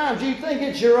 Sometimes you think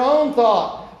it's your own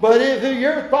thought. But if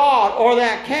your thought or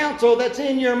that counsel that's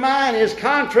in your mind is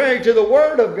contrary to the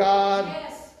Word of God,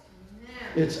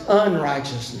 it's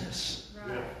unrighteousness,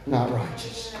 not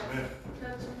righteous.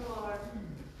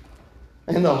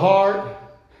 And the heart,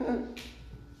 I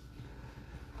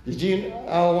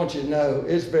want you to know,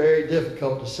 it's very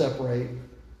difficult to separate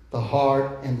the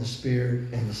heart and the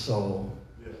spirit and the soul.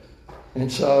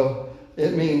 And so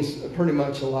it means pretty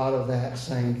much a lot of that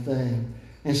same thing.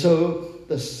 And so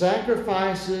the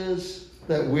sacrifices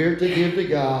that we're to give to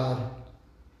God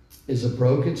is a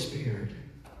broken spirit,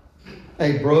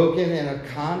 a broken and a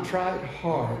contrite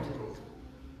heart.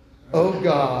 O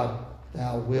God,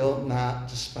 thou wilt not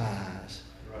despise.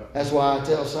 That's why I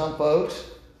tell some folks,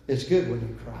 it's good when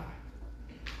you cry.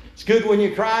 It's good when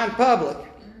you cry in public.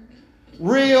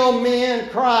 Real men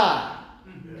cry.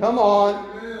 Come on.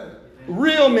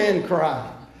 Real men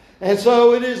cry. And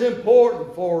so it is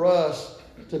important for us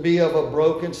to be of a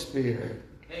broken spirit.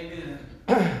 Amen.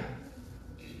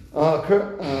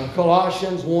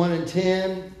 Colossians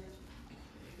 1:10.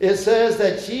 It says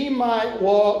that ye might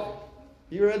walk.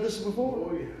 You read this before?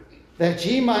 Oh, yeah. That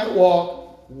ye might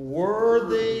walk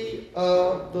worthy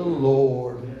of the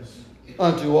Lord,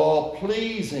 unto all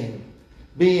pleasing,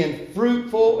 being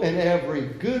fruitful in every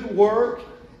good work,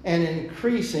 and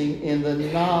increasing in the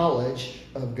knowledge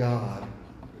of God.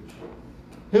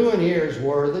 Who in here is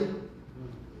worthy?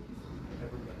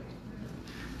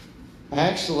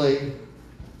 Actually,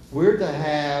 we're to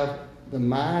have the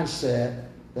mindset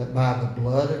that by the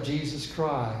blood of Jesus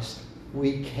Christ,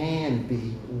 we can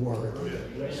be worthy.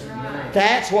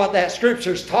 That's what that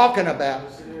scripture's talking about.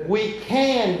 We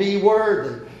can be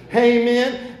worthy.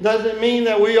 Amen. Doesn't mean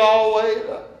that we always,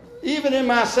 even in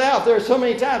myself, there are so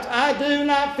many times I do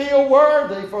not feel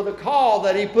worthy for the call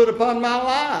that He put upon my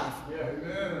life.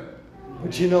 Amen.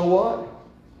 But you know what?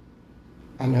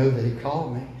 I know that He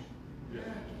called me.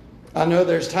 I know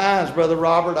there's times, Brother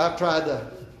Robert, I've tried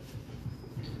to,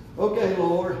 okay,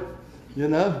 Lord, you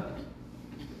know.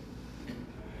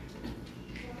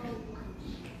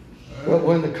 But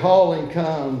when the calling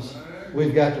comes,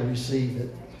 we've got to receive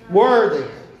it. Worthy.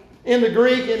 In the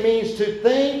Greek, it means to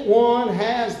think one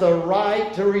has the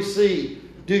right to receive.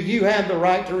 Do you have the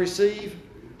right to receive?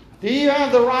 Do you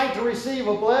have the right to receive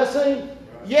a blessing?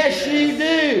 Yes, you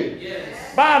do.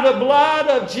 Yes. By the blood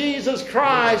of Jesus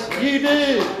Christ, you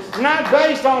do. Not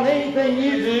based on anything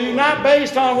you do, not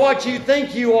based on what you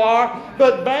think you are,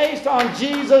 but based on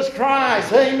Jesus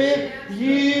Christ. Amen.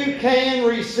 You can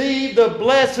receive the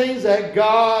blessings that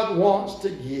God wants to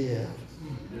give.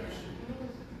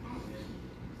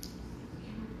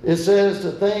 It says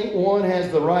to think one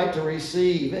has the right to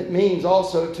receive. It means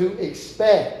also to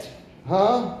expect.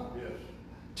 Huh?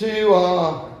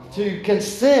 To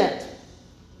consent.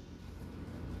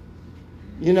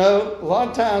 You know, a lot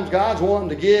of times God's wanting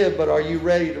to give, but are you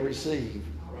ready to receive?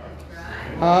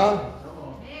 Huh?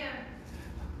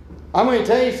 I'm going to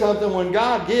tell you something. When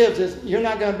God gives, you're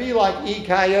not going to be like E.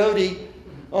 Coyote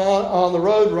on the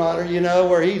Roadrunner, you know,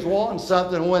 where he's wanting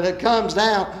something. When it comes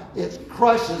down, it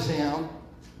crushes him.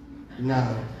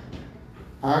 No.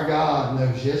 Our God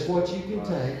knows just what you can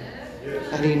take.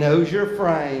 And He knows your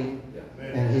frame.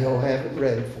 And He'll have it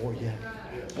ready for you.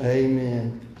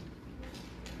 Amen.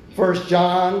 1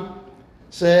 John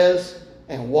says,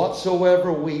 and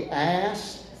whatsoever we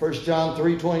ask, 1 John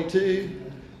 3:22,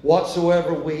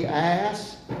 whatsoever we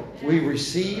ask, we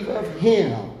receive of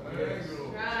Him.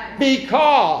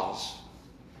 Because,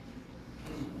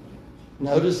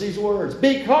 notice these words,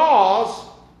 because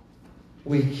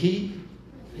we keep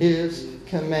His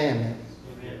commandment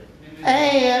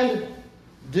and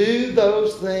do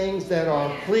those things that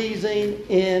are pleasing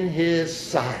in His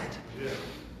sight.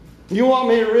 You want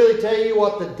me to really tell you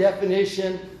what the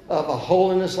definition of a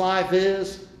holiness life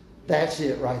is? That's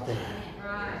it right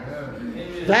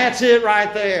there. That's it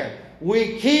right there.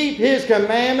 We keep His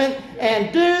commandment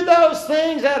and do those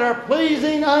things that are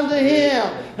pleasing unto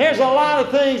Him. There's a lot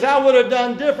of things I would have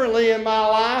done differently in my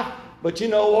life, but you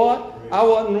know what? I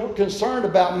wasn't concerned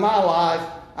about my life.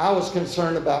 I was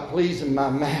concerned about pleasing my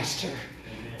Master.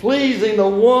 Pleasing the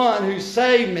one who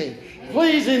saved me.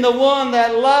 Pleasing the one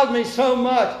that loved me so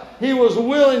much. He was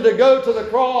willing to go to the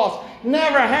cross,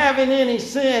 never having any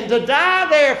sin, to die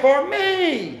there for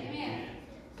me. Amen.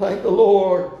 Thank the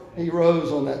Lord, He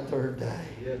rose on that third day.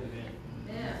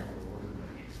 Amen.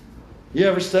 You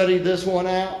ever studied this one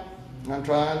out? I'm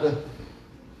trying to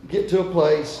get to a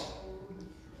place.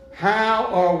 How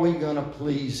are we going to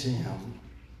please Him?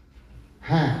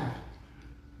 How?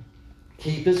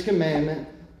 Keep His commandment.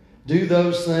 Do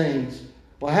those things.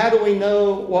 Well, how do we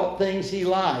know what things He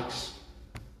likes?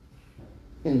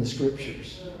 In the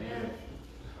Scriptures.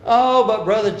 Oh, but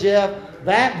Brother Jeff,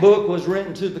 that book was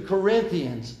written to the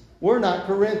Corinthians. We're not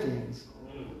Corinthians.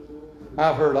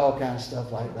 I've heard all kinds of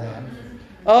stuff like that.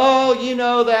 Oh, you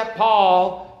know that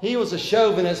Paul, he was a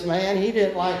chauvinist man. He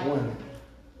didn't like women.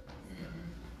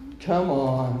 Come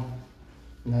on.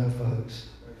 No, folks.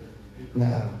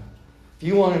 No. If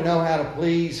you want to know how to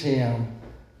please Him,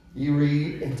 you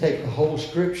read and take the whole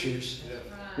Scriptures.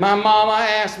 My mama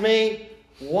asked me,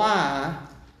 why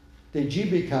did you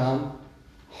become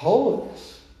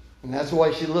holiness? And that's the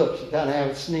way she looked. She kind of had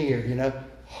a sneer, you know.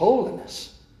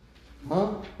 Holiness.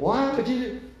 Huh? Why would you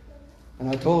do? And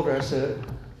I told her, I said,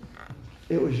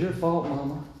 it was your fault,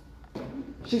 Mama.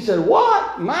 She said,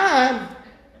 what? Mine?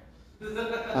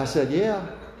 I said, yeah.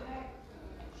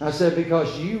 I said,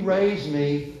 because you raised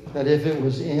me that if it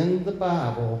was in the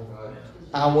Bible,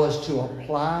 I was to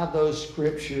apply those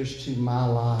scriptures to my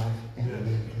life and live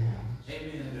them.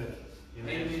 Amen.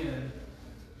 Amen.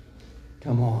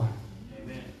 Come on.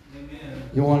 Amen. Amen.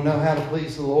 You want to know how to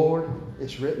please the Lord?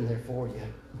 It's written there for you.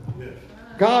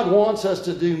 God wants us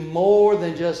to do more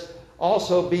than just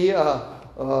also be a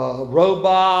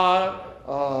robot,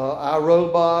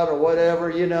 iRobot or whatever,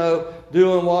 you know,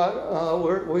 doing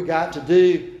what we got to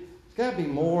do. It's got to be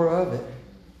more of it.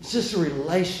 It's just a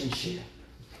relationship.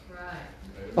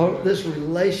 Oh, this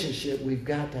relationship we've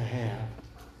got to have.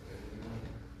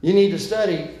 You need to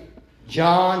study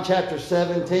John chapter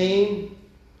 17,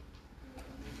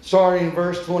 starting in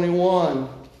verse 21.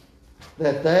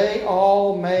 That they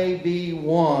all may be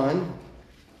one,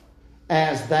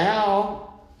 as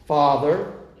thou,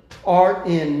 Father, art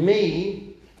in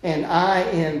me, and I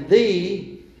in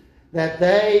thee, that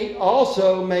they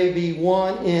also may be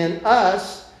one in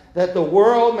us, that the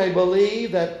world may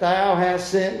believe that thou hast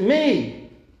sent me.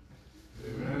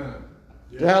 Amen.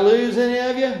 Did I lose any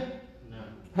of you? No.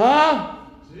 Huh?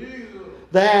 Jesus.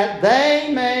 That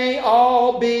they may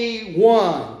all be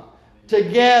one,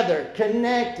 together,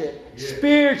 connected,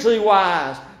 spiritually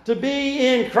wise, to be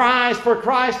in Christ, for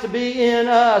Christ to be in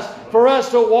us, for us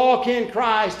to walk in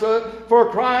Christ, for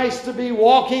Christ to be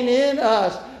walking in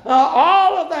us.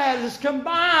 All of that is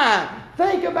combined.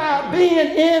 Think about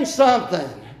being in something.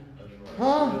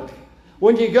 Huh?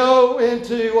 When you go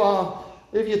into,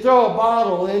 if you throw a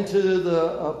bottle into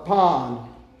the pond,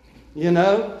 you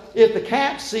know, if the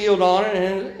cap's sealed on it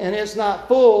and it's not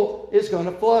full, it's going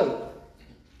to float.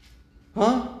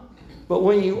 Huh? But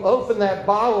when you open that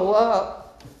bottle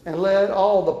up and let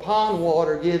all the pond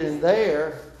water get in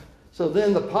there, so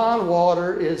then the pond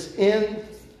water is in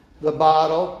the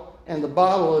bottle and the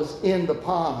bottle is in the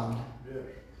pond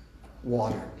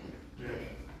water.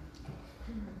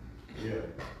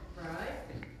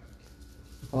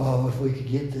 Oh, if we could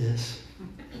get this.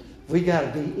 We got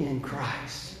to be in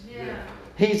Christ.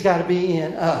 He's got to be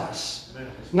in us.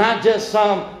 Not just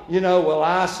some, you know, well,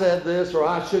 I said this or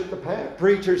I shook the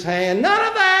preacher's hand. None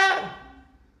of that.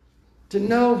 To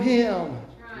know Him.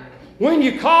 When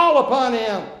you call upon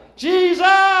Him,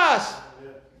 Jesus,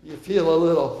 you feel a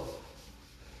little,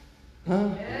 huh?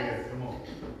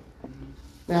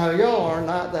 Now, y'all are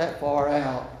not that far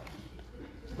out.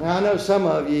 Now, I know some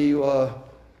of you,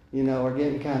 you know, are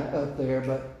getting kind of up there,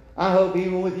 but I hope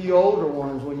even with you older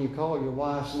ones, when you call your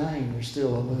wife's name, there's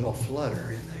still a little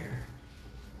flutter in there.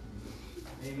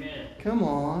 Amen. Come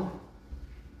on.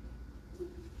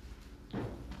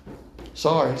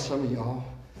 Sorry, some of y'all.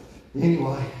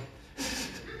 Anyway.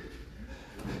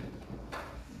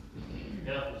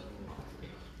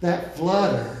 That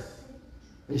flutter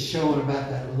is showing about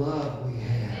that love we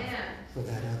have for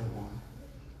that other one.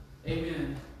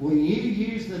 Amen. When you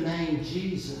use the name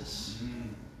Jesus,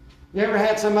 you ever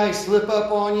had somebody slip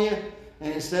up on you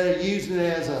and instead of using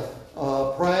it as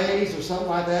a praise or something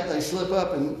like that, they slip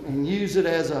up and use it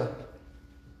as a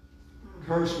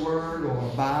curse word or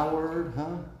a byword,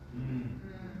 huh?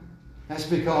 That's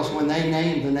because when they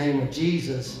name the name of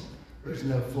Jesus, there's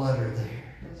no flutter there.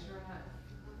 That's right.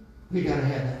 We got to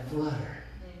have that flutter.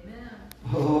 Amen.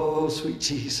 Oh, sweet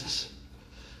Jesus.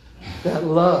 That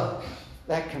love,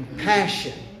 that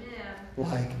compassion,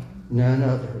 like none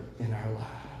other in our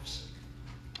lives.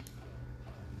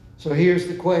 So here's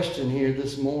the question here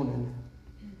this morning.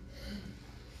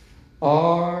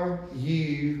 Are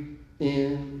you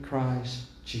in Christ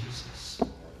Jesus?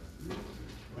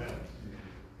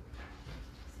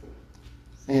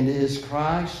 And is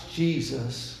Christ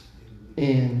Jesus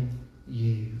in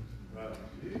you?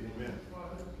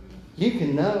 You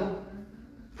can know.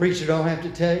 Preacher don't have to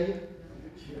tell you.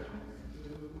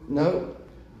 No.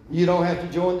 You don't have to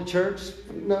join the church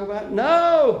to know about it.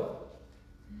 No.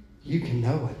 You can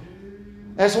know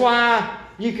it. That's why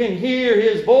you can hear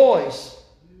His voice.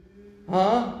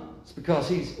 Huh? It's because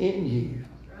He's in you.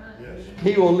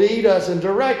 He will lead us and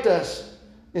direct us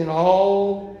in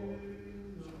all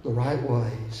the right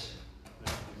ways.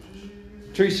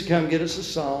 Teresa, come get us a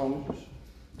song.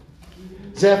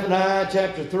 Zephaniah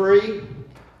chapter 3.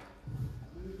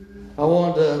 I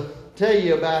wanted to tell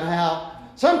you about how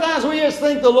sometimes we just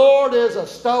think the Lord is a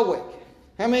stoic.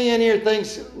 How many in here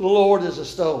thinks the Lord is a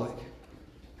stoic?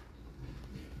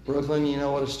 Brooklyn, you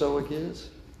know what a stoic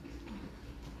is?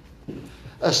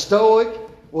 A stoic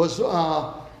was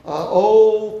an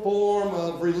old form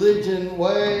of religion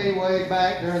way, way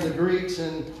back during the Greeks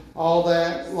and all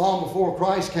that, long before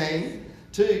Christ came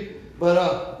too.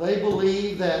 But they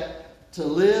believed that to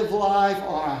live life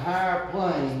on a higher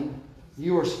plane,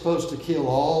 you are supposed to kill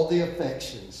all the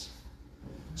affections.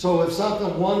 So if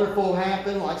something wonderful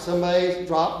happened, like somebody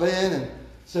dropped in and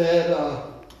said,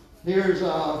 here's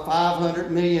 $500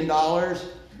 million,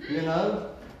 you know,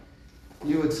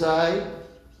 you would say,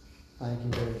 thank you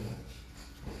very much.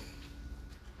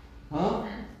 Huh?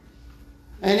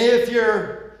 And if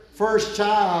your first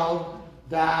child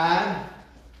died,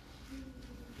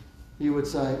 you would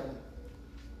say,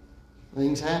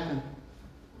 things happen.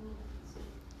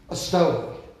 A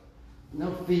stoic,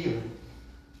 no feeling,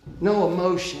 no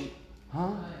emotion.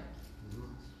 Huh?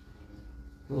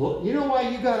 You know why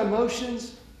you got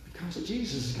emotions? Because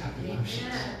Jesus has got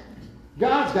emotions.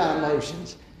 God's got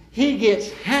emotions. He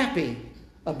gets happy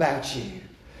about you.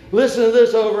 Listen to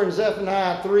this over in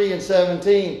Zephaniah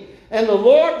 3:17. And the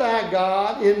Lord thy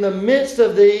God in the midst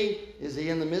of thee, is he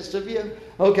in the midst of you?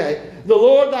 Okay. The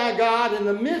Lord thy God in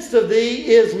the midst of thee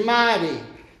is mighty.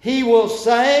 He will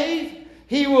save.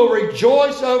 He will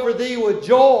rejoice over thee with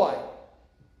joy.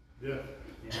 Yeah.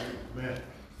 Amen.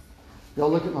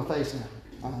 Y'all look at my face now.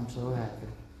 I'm so happy.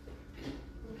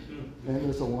 Isn't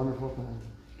this a wonderful thing?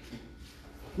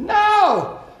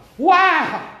 No!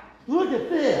 Wow! Look at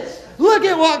this. Look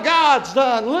at what God's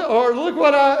done. Look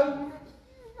what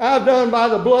I've done by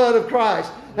the blood of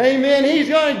Christ. Amen. He's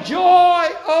going to joy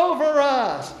over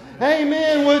us.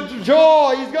 Amen. With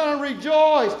joy. He's going to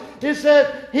rejoice. It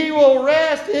said he will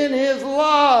rest in his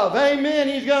love. Amen.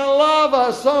 He's going to love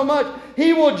us so much.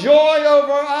 He will joy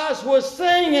over us with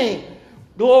singing.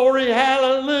 Glory,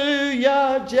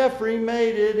 hallelujah. Jeffrey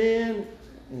made it in.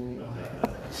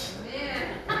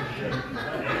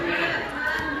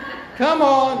 Come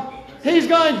on. He's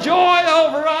going to joy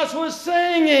over us with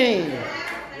singing.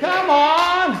 Come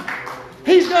on.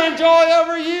 He's going to joy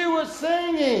over you with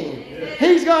singing.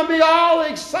 He's going to be all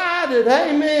excited.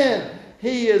 Amen.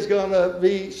 He is going to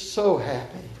be so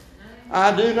happy.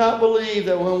 I do not believe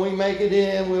that when we make it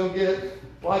in, we'll get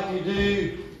like you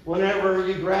do whenever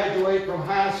you graduate from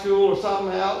high school or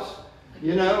something else.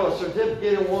 You know, a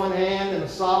certificate in one hand and a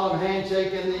solemn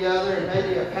handshake in the other and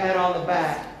maybe a pat on the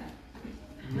back.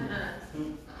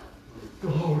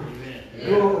 Glory,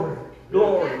 glory,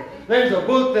 glory. There's a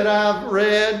book that I've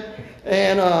read,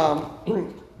 and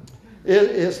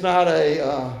it's not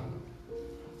a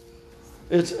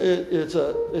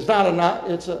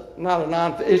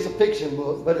fiction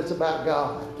book, but it's about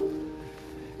God,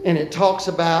 and it talks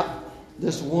about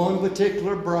this one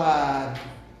particular bride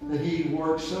that he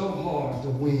worked so hard to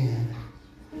win.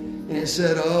 And it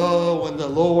said, oh, when the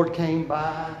Lord came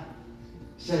by,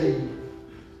 said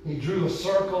he drew a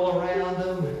circle around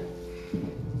him,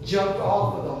 jumped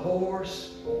off of the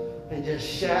horse, and just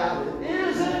shouted,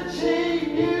 "Isn't she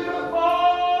beautiful?"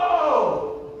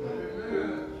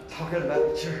 Talking about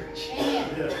the church.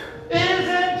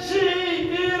 Isn't she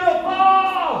beautiful?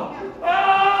 Oh,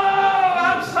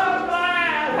 I'm so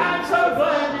glad. I'm so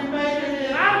glad you made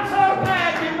it in. I'm so glad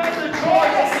you made the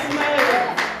choice that you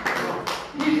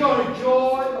made. He's going to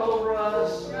joy over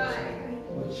us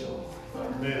with joy.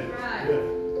 Amen.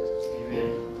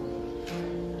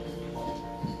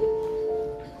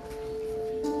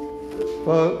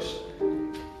 Folks,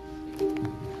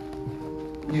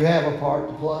 you have a part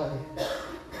to play.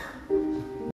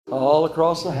 All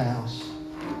across the house.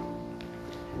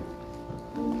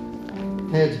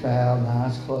 Heads bowed and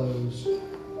eyes closed.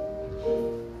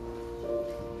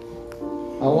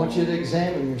 I want you to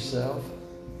examine yourself.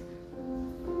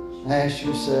 Ask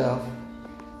yourself,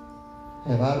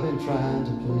 have I been trying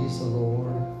to please the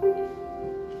Lord?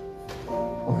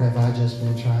 Or have I just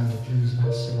been trying to please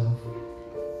myself?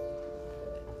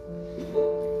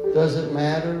 Does it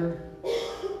matter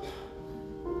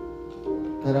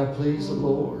that I please the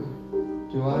Lord?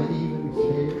 Do I even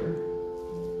care?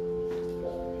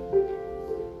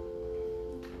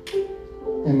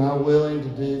 Am I willing to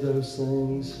do those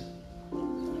things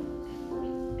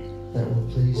that will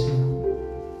please Him?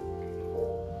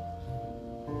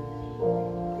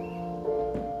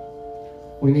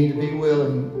 We need to be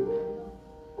willing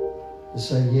to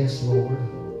say, yes, Lord,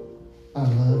 I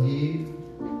love you,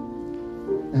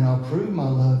 and I'll prove my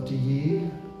love to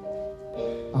you.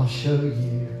 I'll show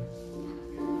you.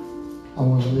 I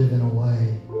want to live in a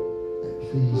way that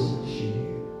pleases you.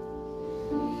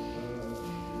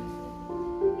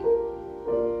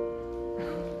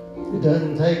 It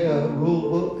doesn't take a rule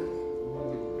book.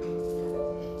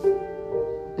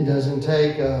 It doesn't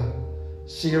take a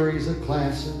series of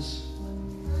classes.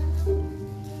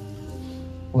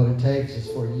 What it takes is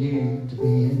for you to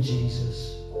be in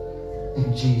Jesus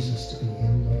and Jesus to be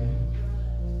in you.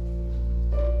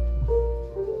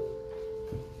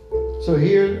 So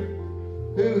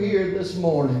who here this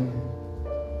morning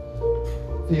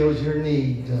feels your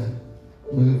need to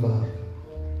move up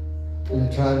and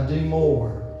to try to do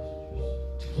more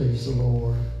to please the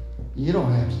Lord? You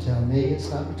don't have to tell me. It's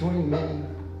not between me.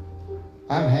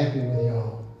 I'm happy with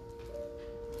y'all.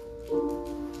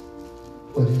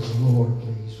 But is the Lord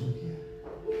pleased with you?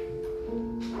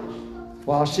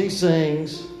 While she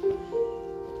sings,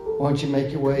 why don't you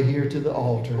make your way here to the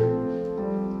altar?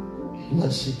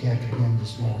 Let's seek after Him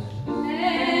this morning.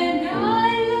 And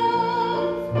I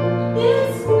love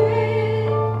this man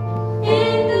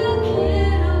in the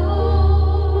middle,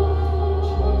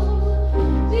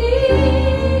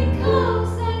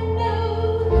 because I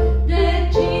know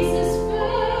that Jesus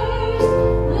first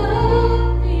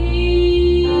loved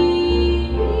me.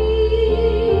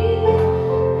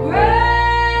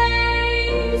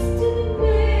 Praise to the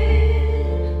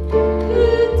man who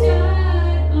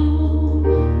died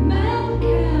on Mount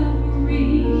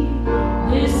Calvary.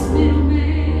 This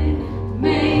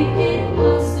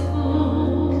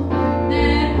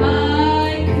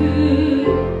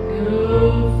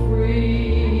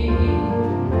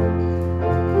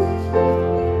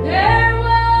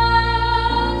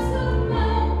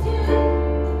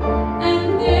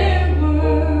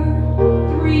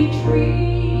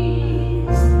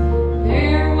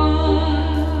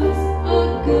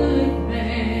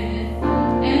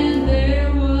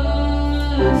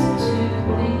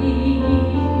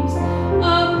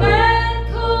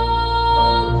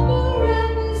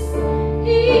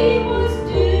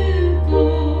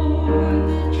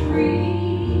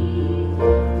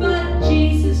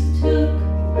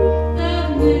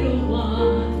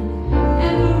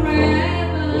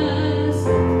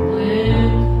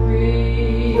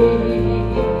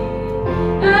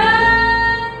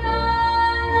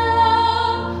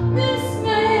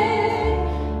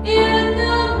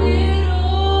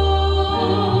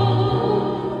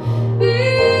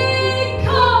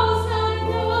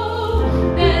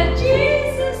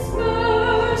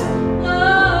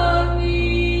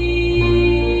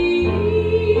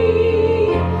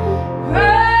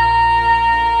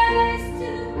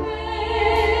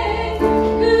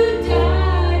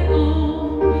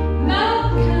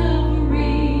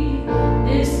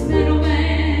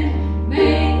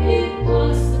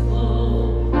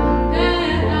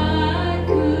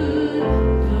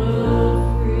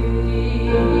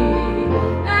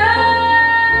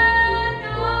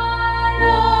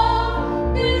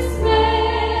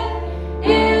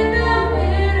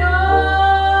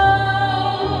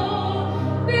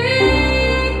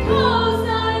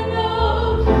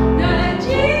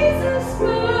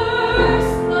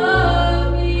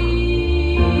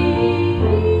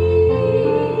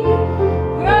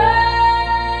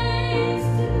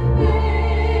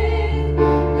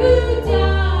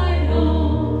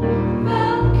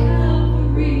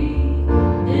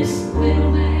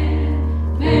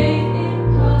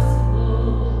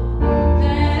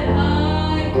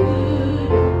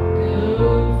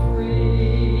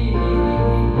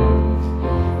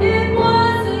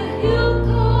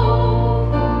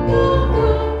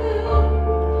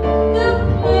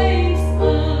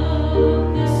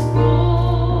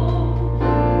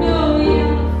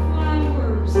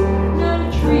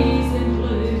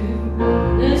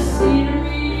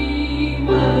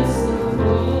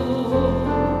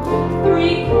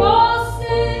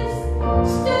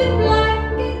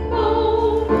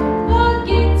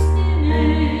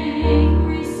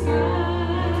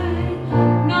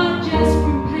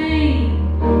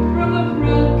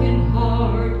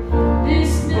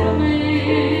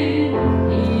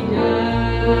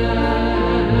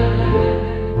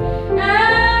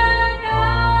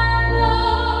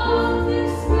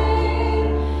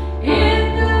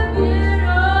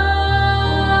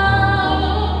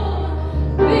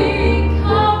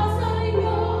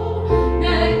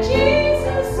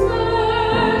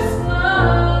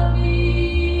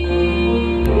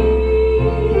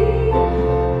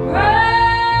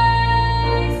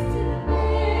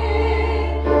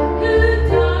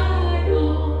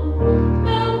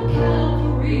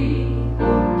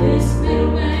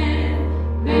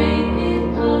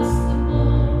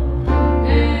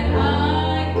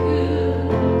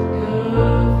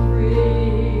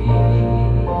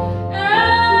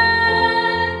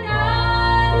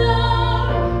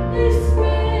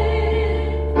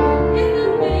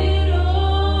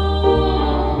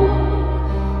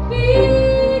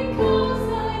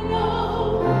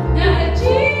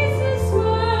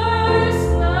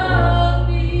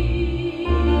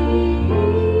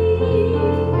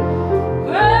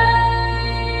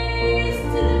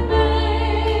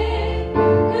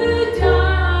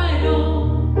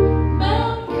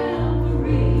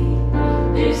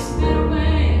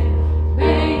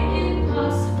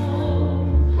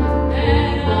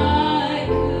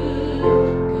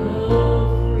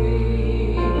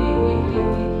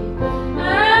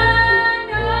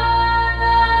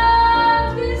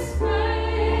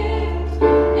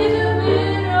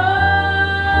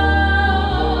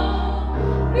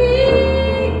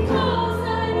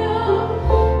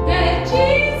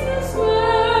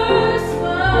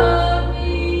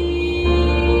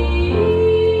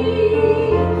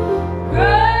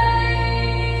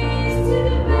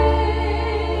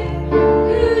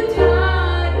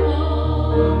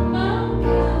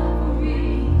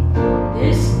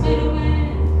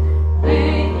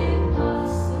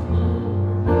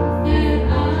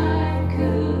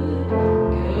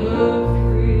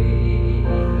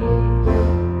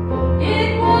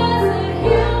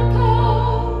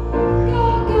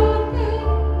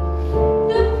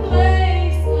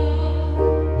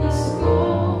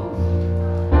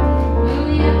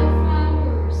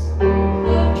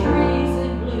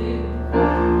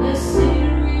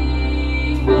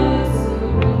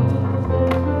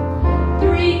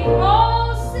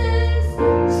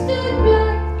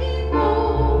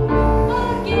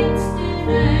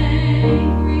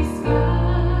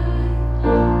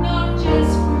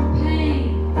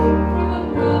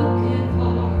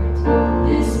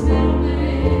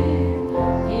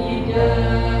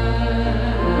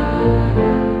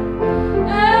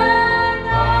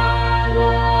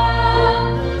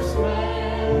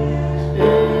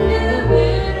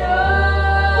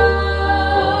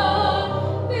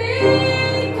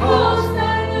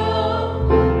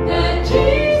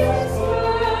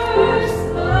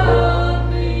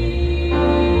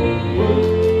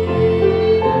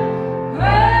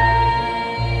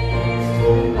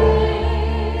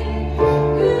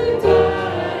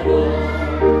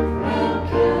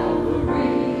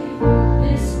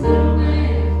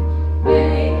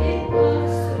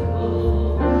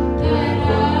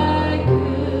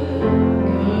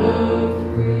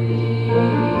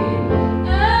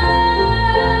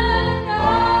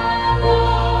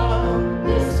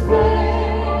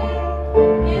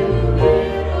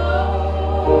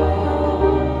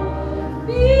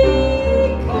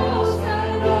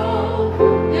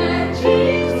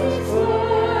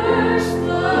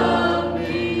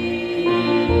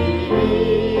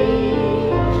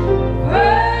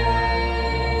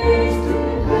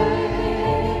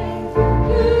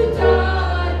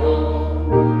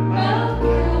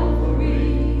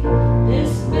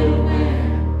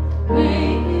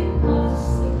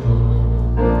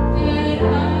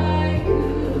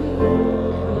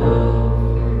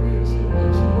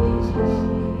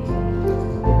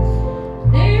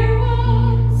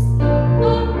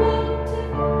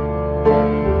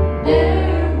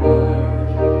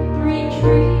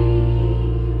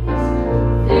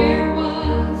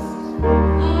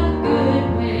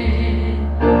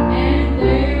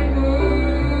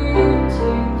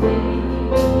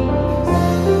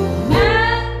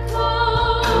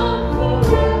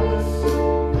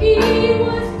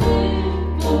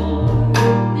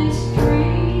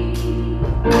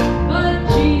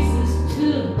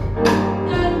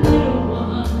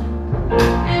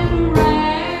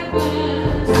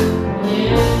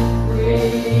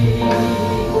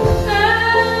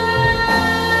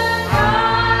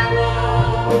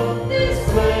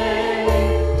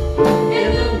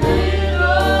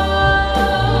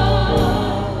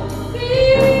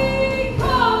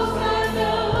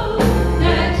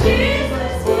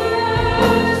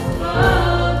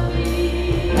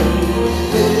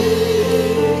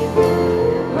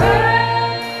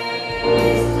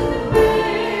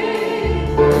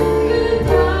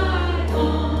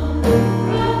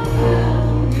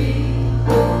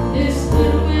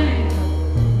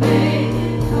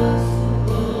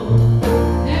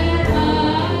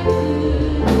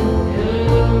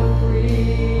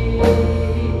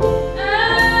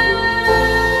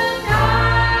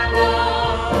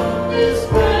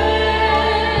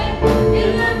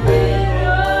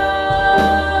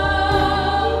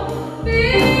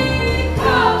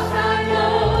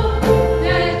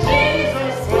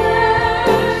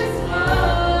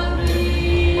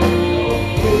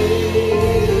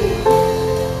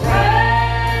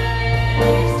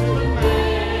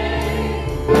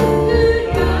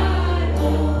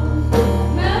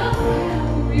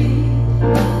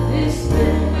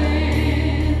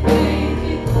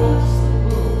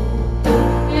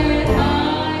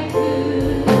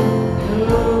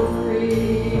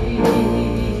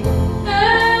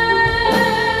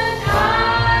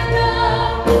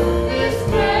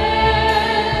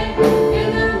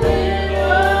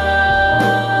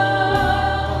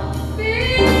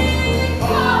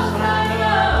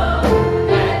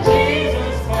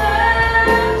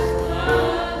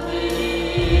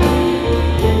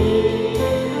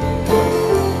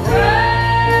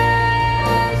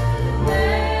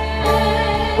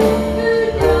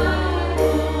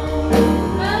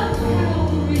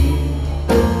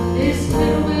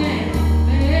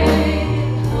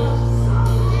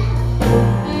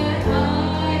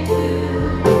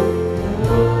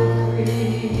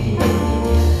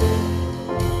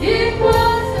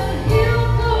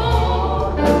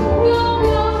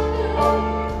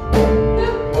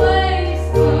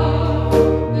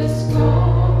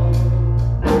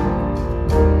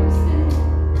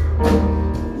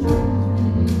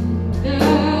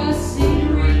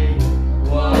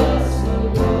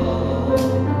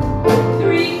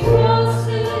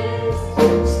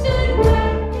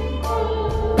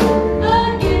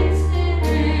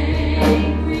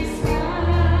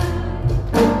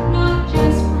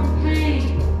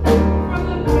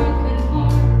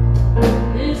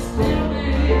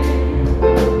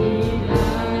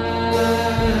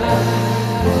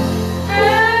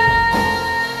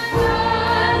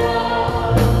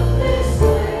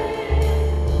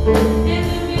Free.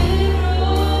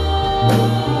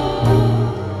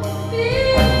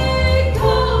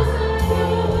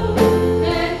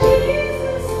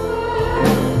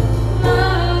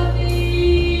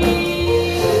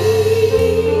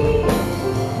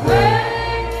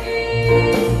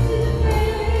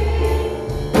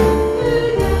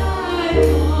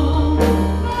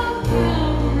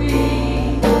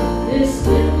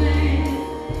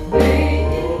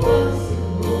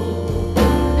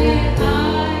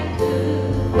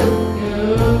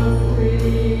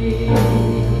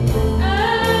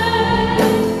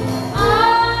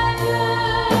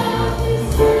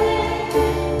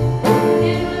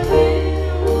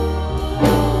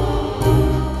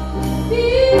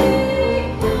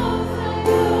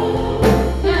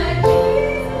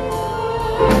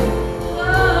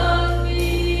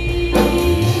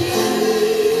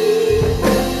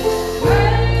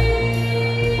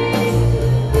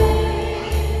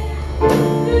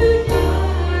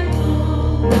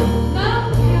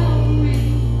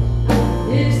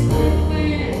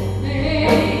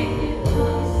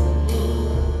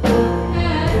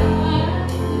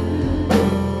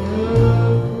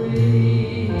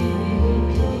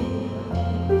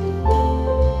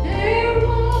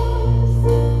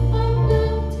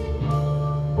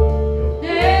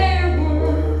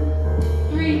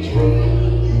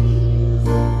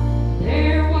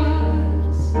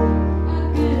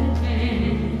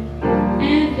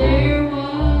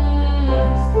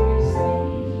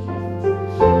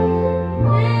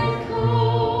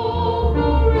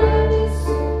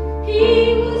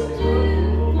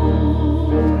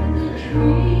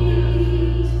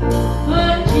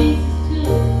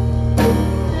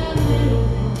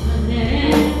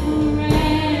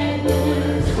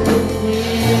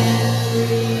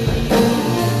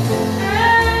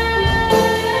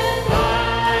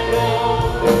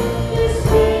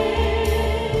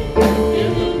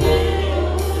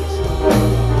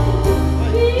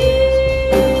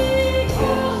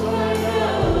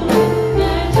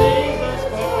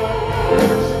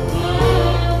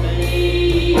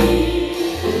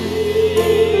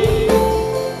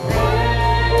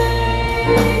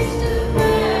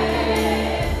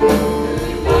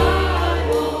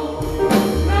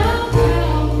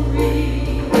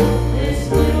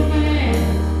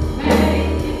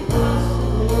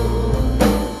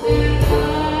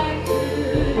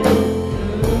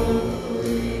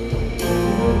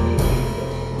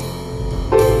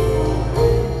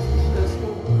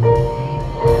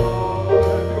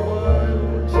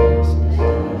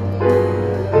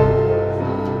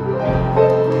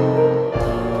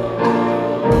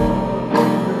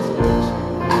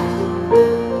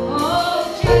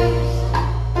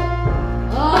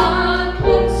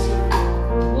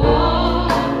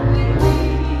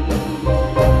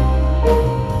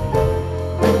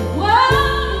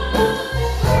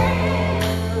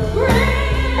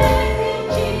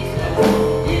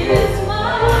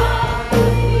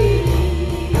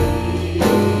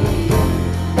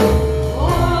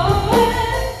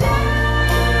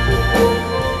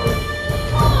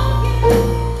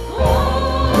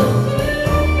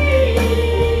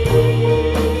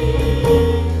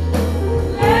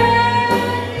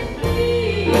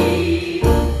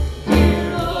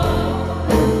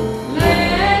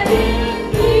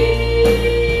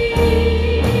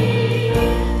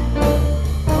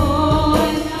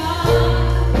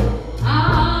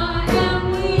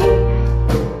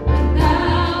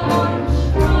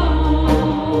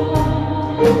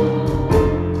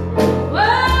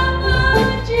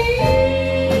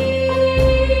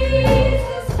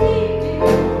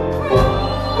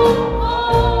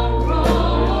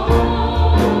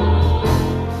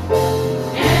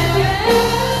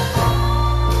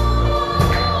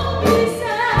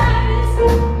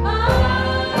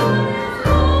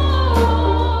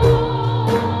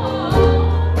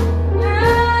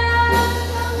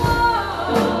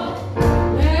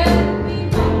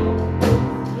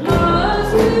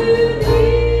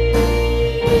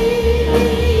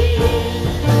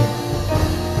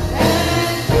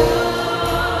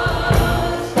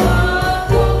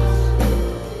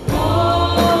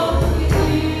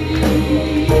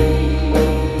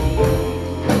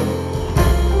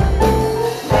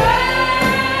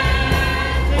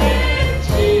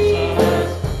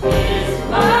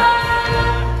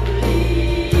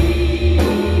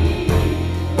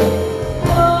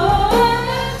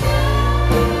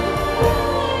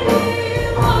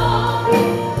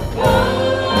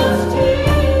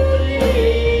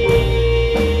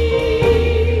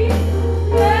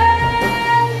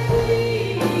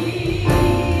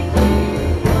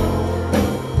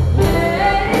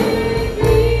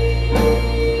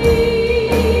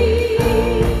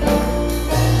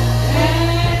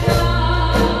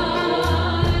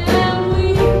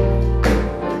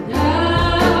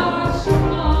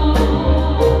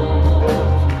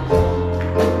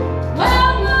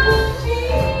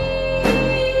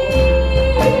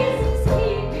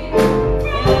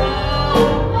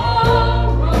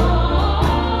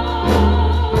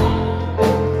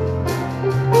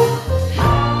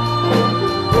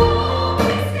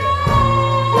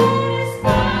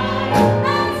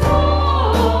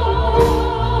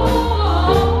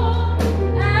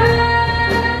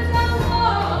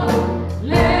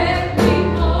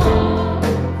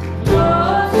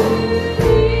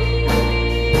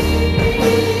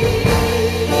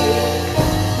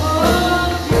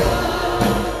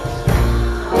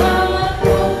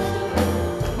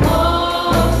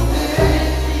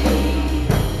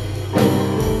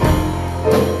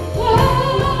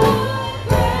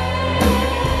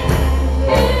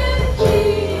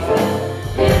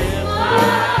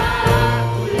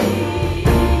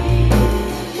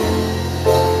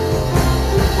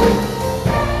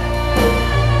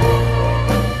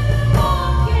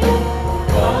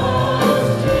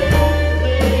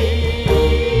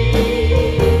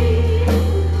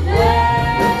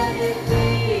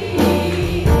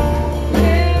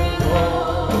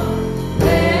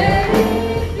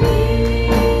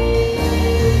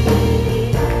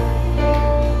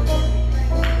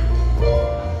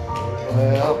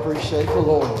 appreciate the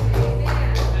Lord.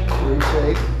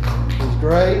 Appreciate His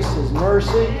grace, His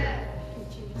mercy,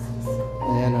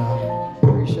 and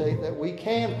appreciate that we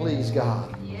can please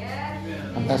God.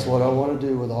 And that's what I want to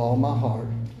do with all my heart.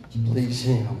 Please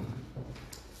Him.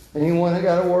 Anyone that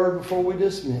got a word before we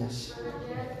dismiss? I was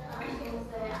going to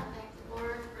say, I thank the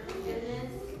Lord for His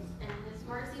goodness and His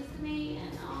mercies to me,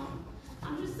 and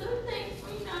I'm just so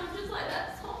thankful, just like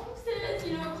that song says,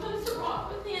 closer walk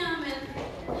with Him,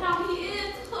 and how He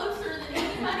is closer than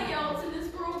anybody else in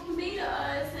this world can be to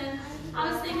us. And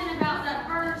I was thinking about that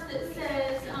verse that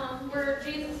says, where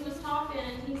Jesus was talking,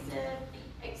 and He said,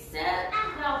 "Except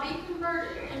thou be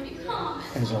converted and become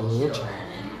as a little child."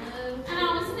 And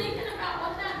I was thinking about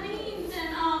what that means,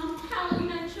 and how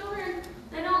children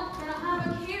they don't have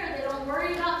a care, they don't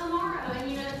worry about tomorrow.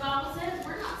 And the Bible says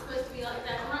we're not supposed to be like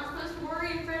that. We're not supposed to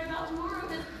worry and fret about tomorrow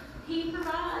because He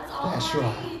provides all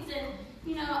our needs, and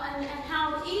and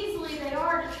how easily they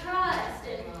are to trust,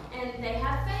 and they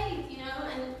have faith,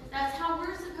 and that's how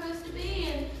we're supposed to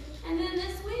be. And then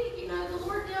this week, the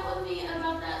Lord dealt with me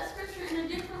about that scripture in a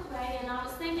different way, and I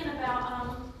was thinking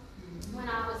about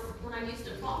when I used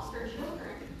to foster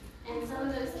children, and some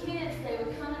of those kids, they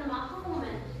would come into my home,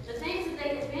 and the things that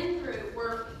they had been through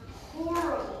were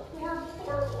horrible, horrible,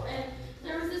 horrible. And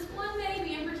there was this one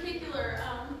baby in particular,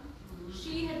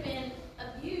 she had been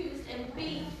abused and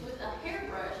beat with a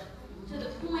hairbrush to the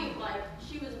point like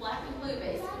she was black and blue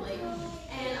basically.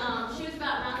 And she was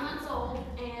about 9 months old,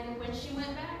 and when she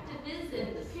went back to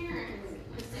visit the parents,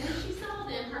 as soon as she saw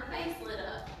them, her face lit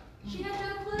up. She had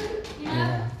no clue,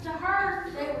 To her,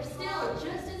 they were still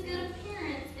just as good of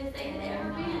parents as they had ever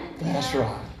been. That's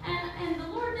right. And the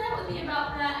Lord dealt with me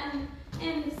about that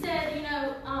and said,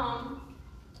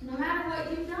 no matter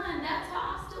what you've done, that's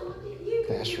how I still look at you.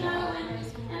 That's right.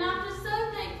 And I'm just so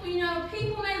thankful.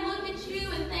 People may look at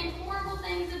you and think horrible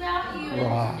things about you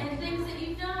and things that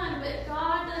you've done, but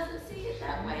God doesn't see it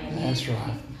that way. That's right.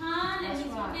 He's kind and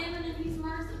He's forgiving and He's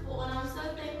merciful, and I'm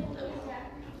so thankful that we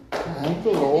have Him. Thank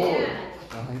the Lord.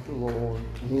 Thank the Lord.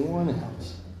 Anyone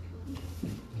else?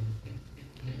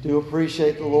 Do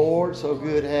appreciate the Lord. So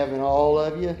good having all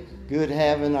of you. Good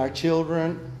having our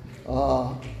children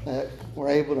that were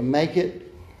able to make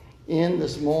it in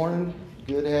this morning.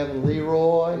 Good having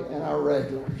Leroy and our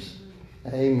regulars.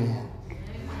 Amen.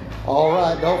 All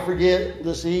right. Don't forget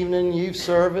this evening youth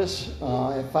service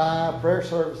at 5. Prayer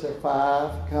service at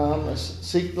 5. Come. Let's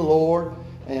seek the Lord.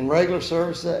 And regular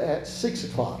service at 6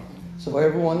 o'clock. So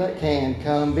everyone that can,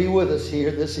 come be with us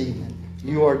here this evening.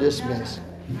 You are dismissed.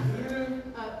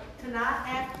 Tonight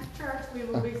after church, we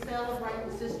will be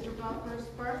celebrating Sister Butler's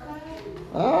birthday.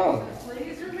 Oh. So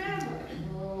please remember,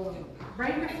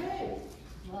 bring your food.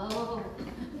 Oh.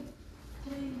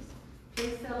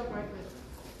 Please celebrate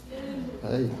with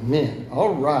us. Amen.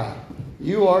 All right.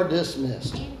 You are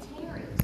dismissed.